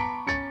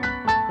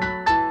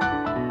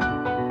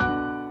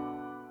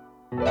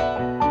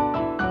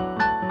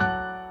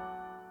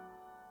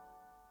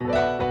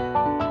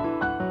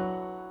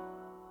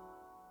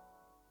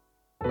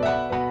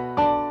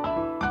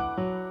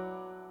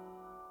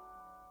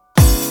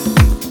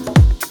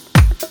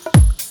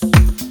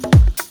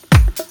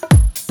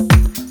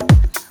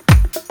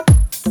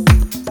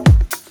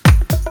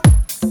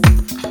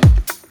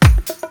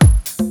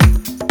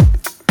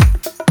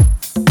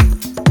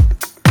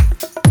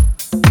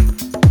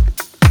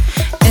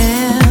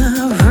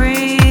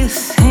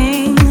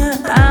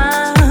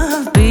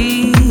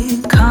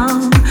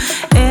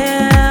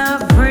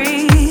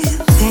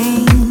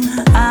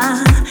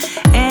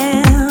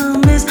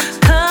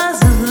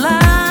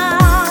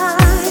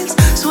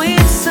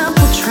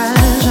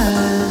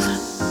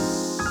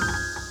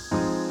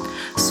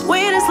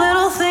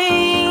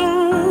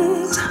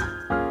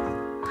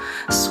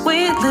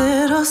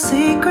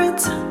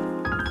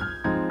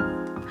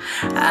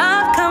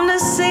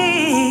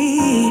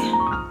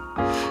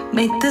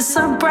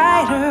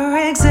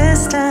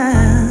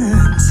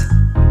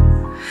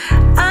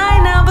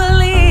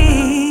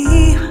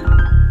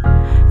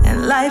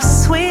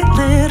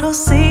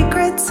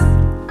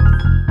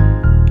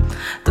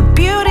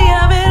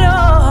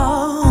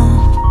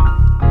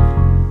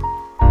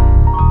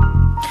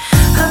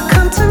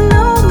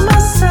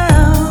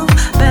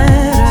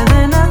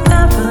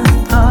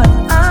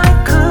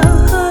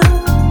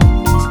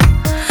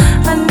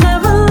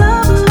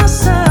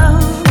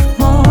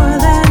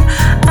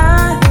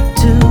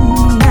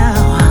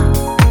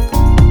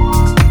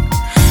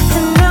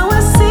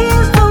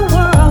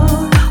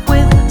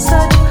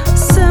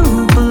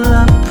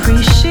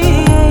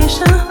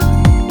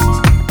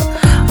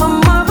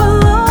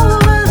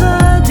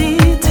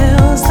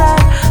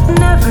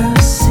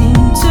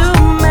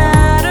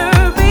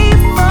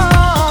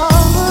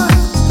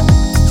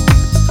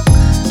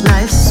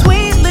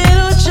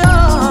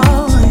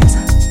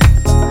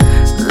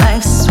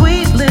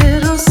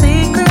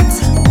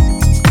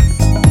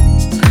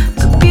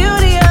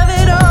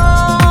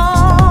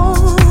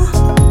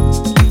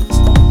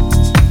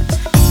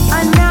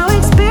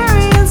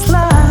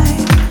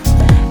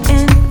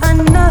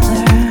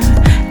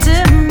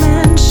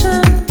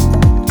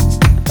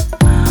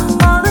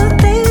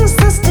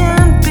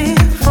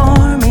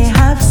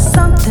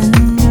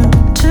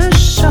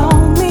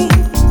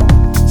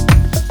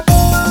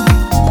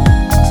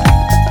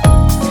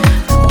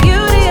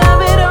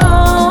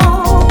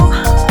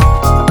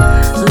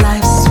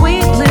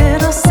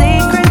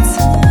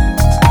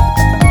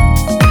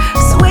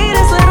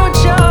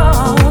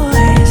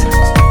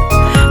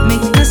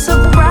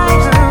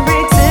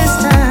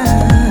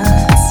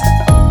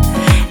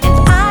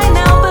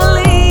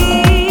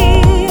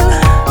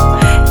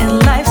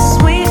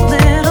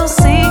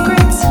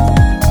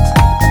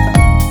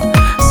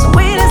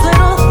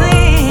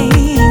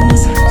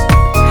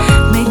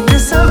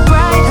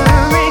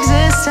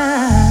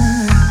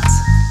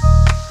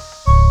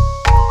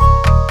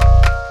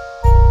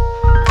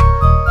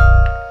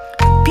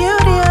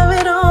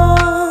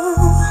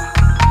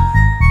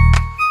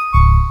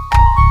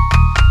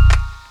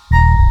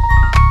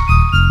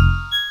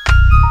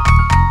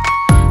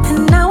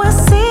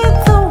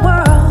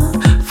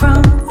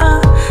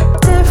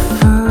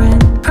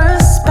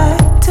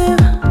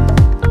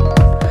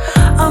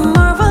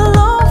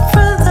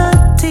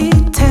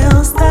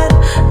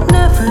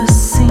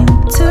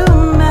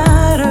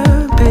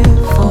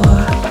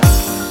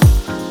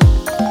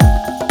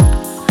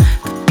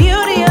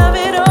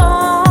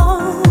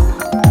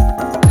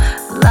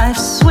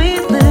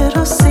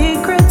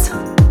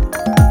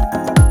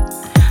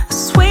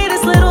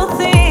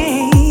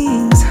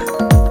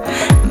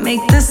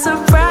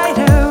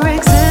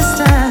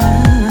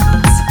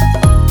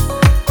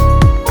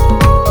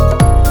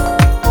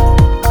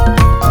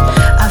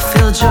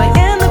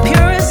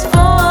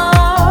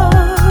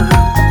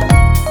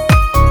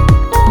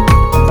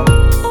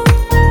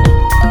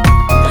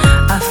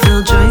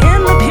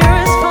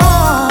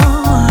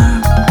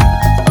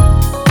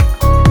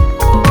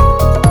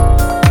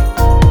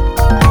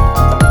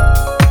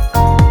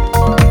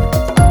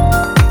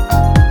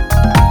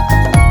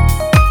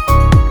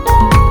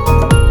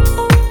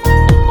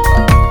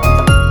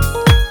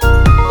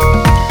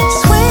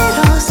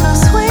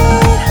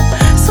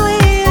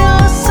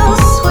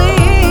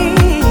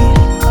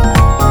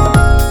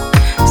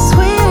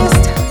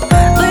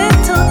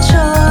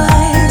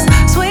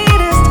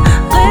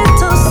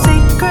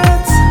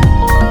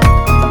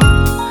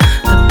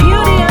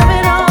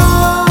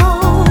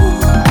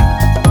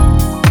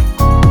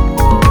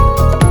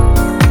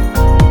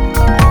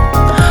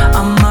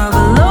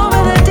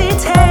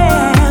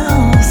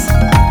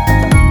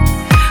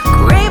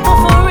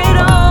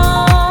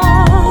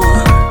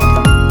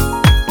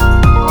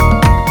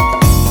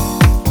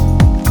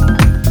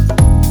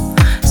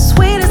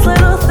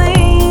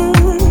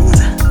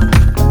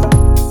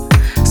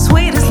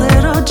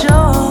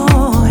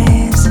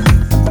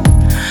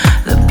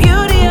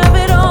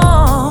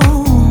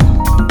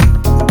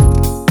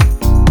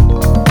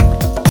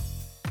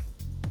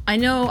 I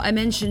know I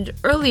mentioned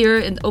earlier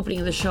in the opening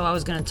of the show I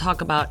was going to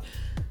talk about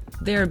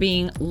there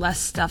being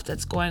less stuff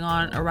that's going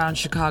on around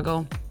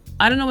Chicago.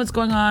 I don't know what's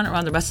going on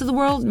around the rest of the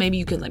world. Maybe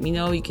you can let me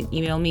know. You can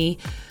email me.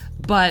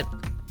 But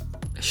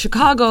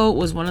Chicago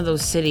was one of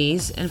those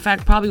cities, in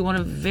fact, probably one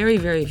of very,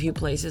 very few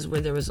places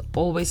where there was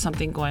always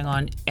something going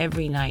on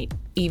every night,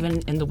 even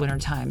in the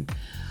wintertime.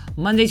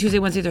 Monday, Tuesday,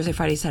 Wednesday, Thursday,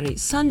 Friday, Saturday,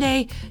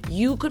 Sunday,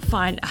 you could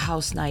find a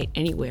house night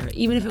anywhere,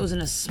 even if it was in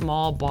a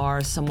small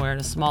bar somewhere in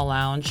a small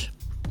lounge.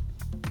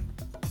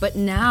 But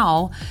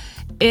now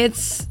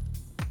it's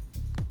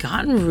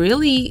gotten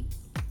really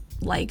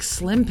like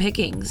slim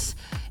pickings.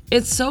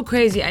 It's so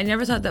crazy. I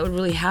never thought that would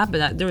really happen,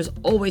 that there was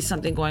always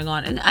something going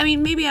on. And I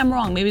mean, maybe I'm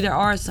wrong. Maybe there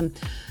are some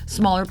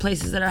smaller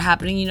places that are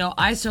happening. You know,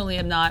 I certainly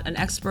am not an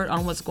expert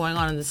on what's going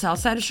on the south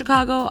side of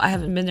Chicago. I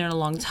haven't been there in a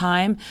long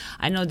time.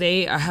 I know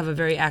they have a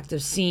very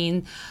active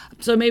scene.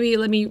 So maybe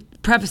let me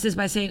preface this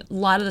by saying a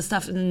lot of the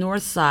stuff in the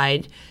north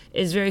side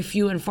is very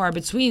few and far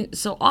between.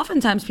 So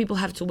oftentimes people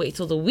have to wait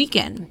till the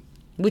weekend,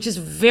 which is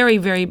very,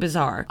 very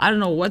bizarre. I don't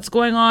know what's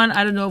going on.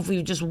 I don't know if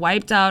we've just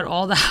wiped out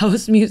all the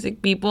house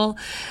music people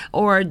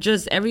or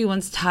just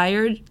everyone's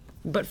tired.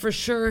 But for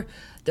sure,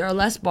 there are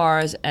less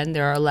bars and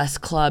there are less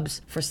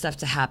clubs for stuff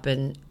to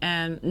happen.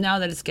 And now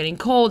that it's getting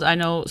cold, I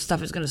know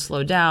stuff is going to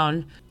slow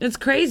down. It's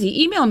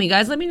crazy. Email me,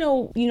 guys. Let me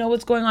know,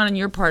 what's going on in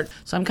your part.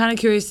 So I'm kind of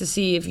curious to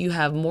see if you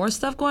have more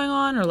stuff going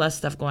on or less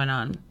stuff going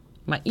on.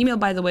 My email,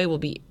 by the way, will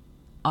be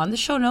on the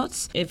show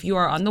notes if you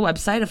are on the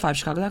website at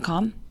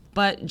 5chicago.com.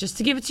 But just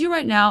to give it to you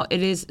right now,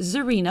 it is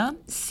Zarina,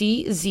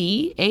 Czarina,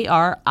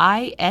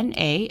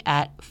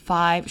 at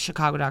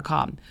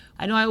 5chicago.com.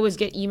 I know I always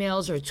get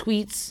emails or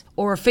tweets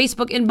or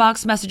Facebook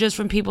inbox messages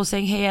from people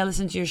saying, hey, I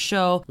listened to your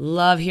show.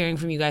 Love hearing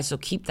from you guys, so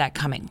keep that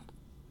coming.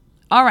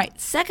 All right,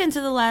 second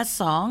to the last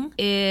song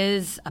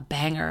is a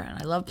banger, and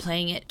I love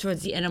playing it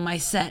towards the end of my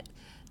set.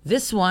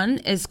 This one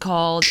is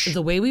called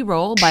The Way We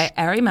Roll by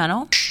Ari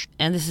Mano,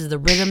 and this is the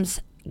Rhythms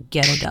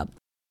Ghetto Dub.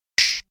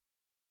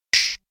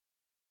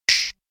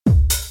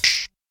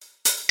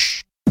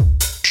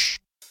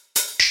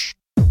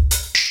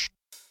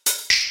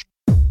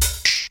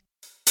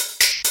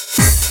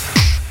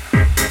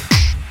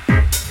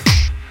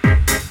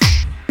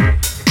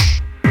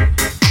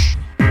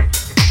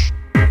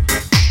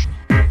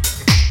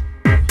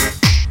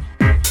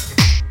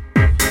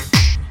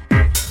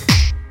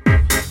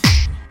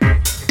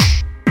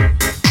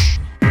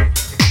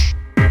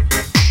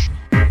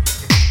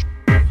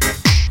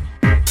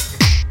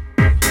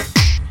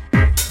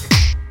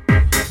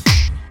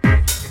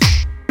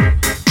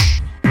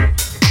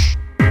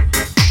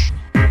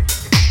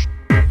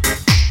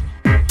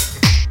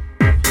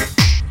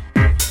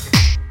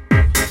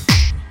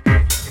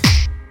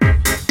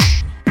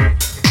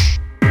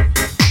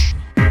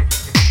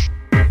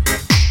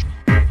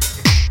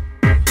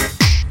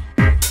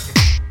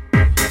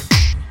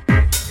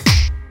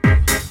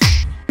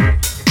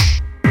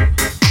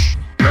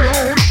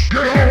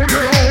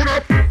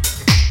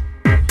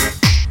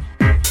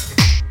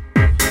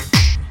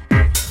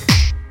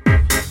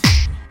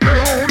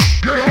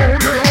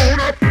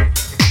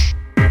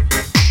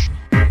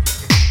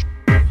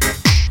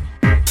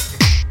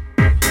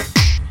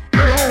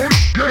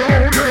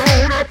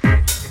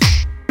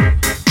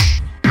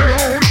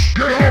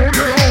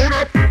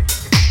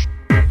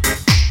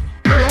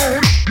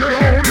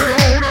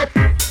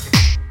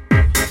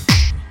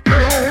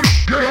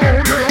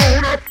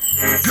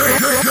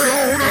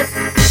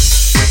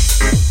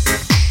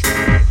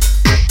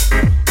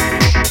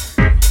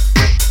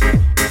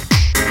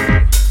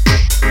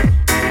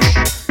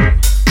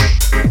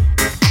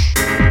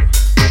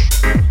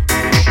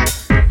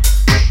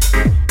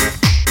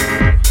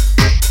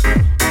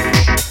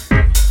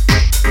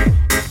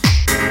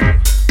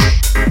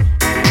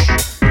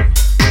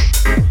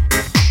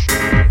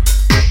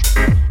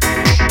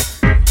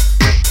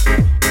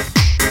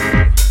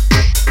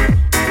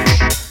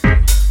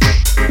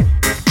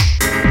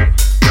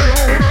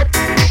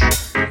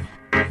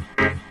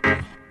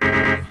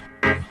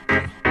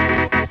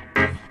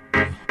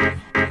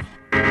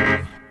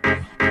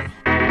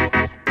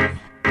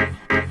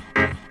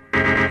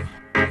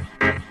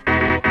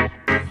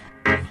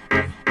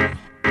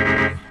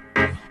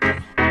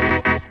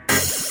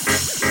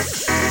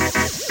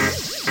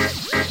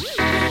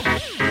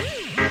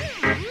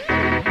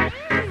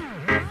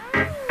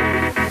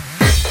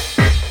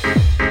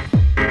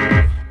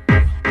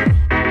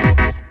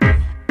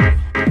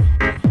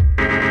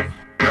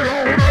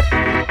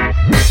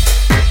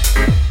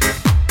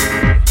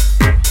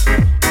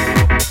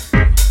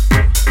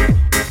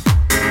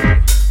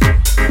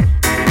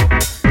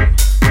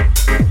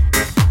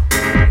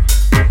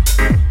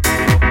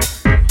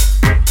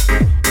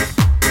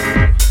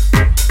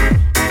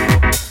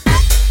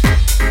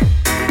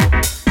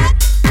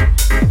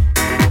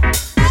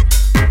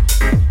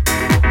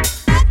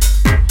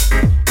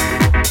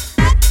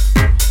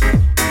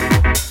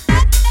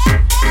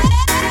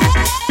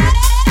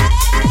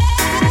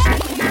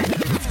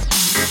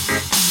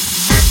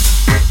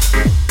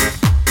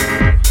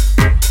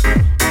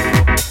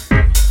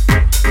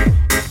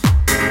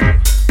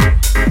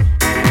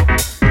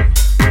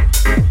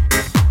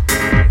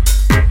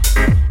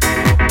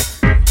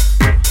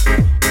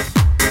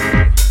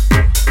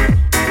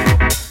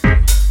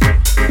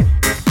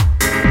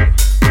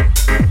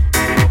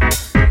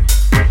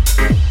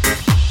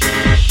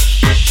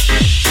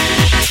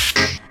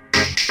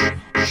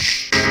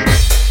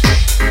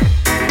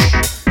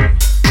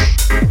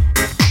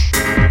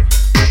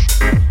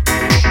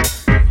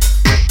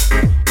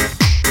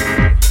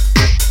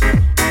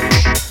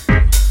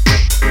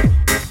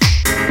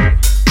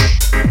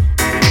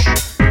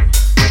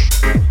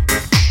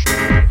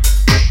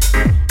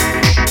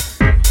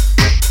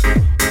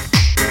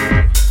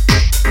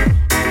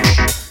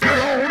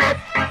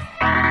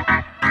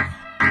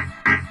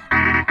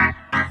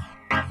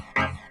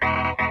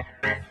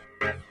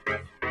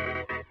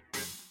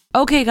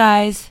 Okay,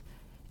 guys,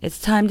 it's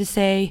time to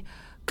say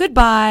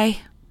goodbye.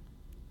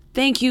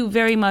 Thank you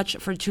very much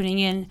for tuning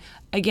in.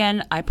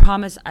 Again, I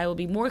promise I will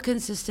be more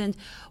consistent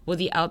with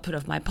the output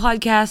of my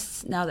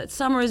podcasts. Now that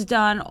summer is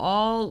done,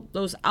 all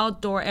those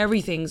outdoor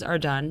everythings are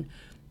done,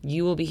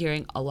 you will be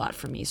hearing a lot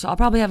from me. So I'll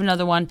probably have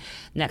another one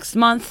next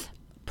month.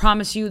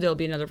 Promise you there'll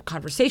be another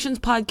Conversations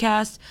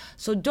podcast.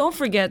 So don't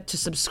forget to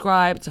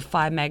subscribe to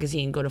 5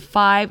 Magazine. Go to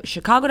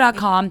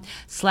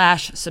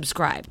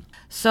 5chicago.com/subscribe.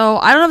 So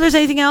I don't know if there's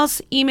anything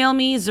else. Email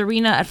me,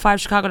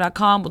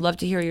 Zarina@5chicago.com. Would love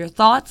to hear your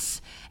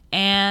thoughts.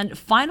 And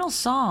final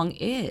song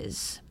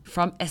is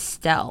from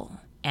Estelle,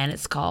 and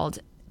it's called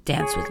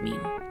Dance With Me.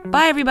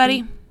 Bye,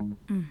 everybody.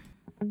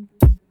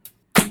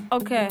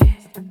 Okay,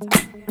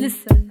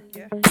 listen.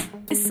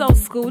 It's old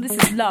school. This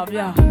is love,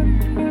 y'all.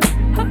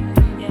 Huh.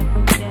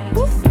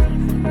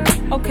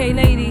 Okay,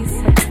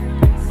 ladies.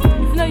 If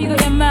you know you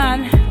got your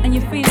man and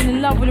you're feeling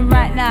in love with him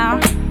right now,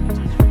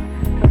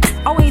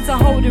 I want you to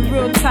hold him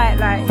real tight,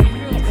 like.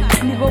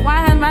 And you got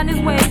one hand around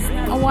his waist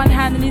and one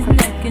hand on his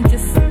neck, and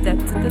just step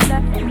to the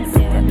left,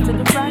 step to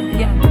the right.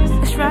 Yeah,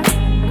 that's right.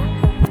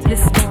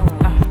 Listen.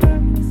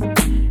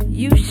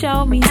 You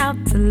show me how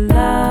to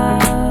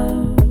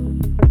love.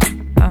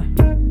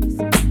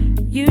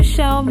 You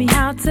show me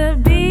how to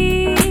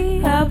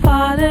be a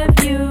part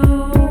of you.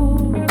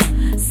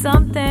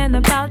 Something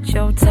about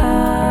your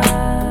touch.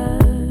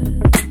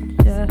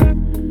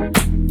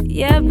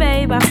 Yeah,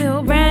 babe, I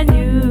feel brand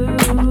new.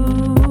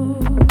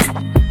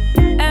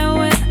 And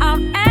when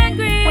I'm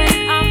angry,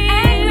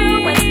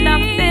 when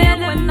I'm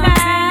feeling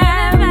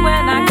mad,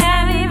 when I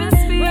can't even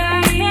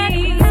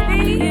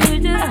speak, you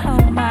just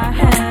hold my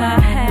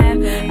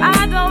hand.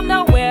 I don't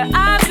know where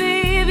I'd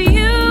be if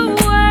you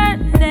were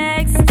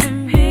next to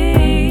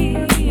me.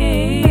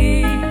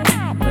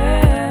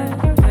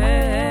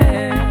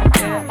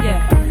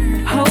 Yeah.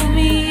 Hold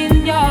me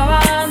in your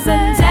arms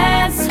and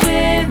dance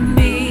with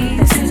me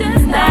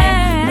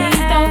tonight. Please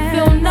don't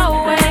feel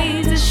no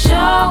way to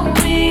show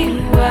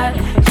me what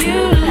you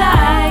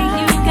like.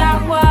 You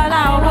got what I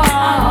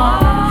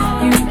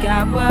want. You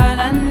got what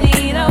I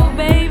need. Oh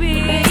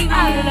baby,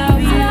 I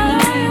love you,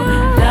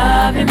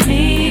 loving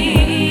me.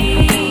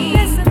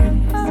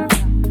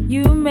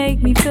 You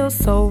make me feel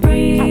so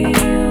real.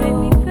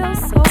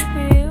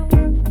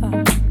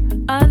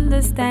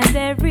 Understand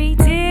every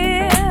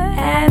tear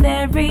and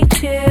every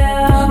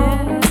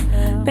chill.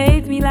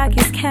 Bathe me like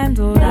it's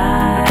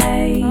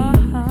candlelight,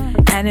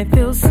 and it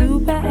feels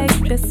super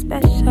extra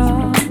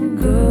special.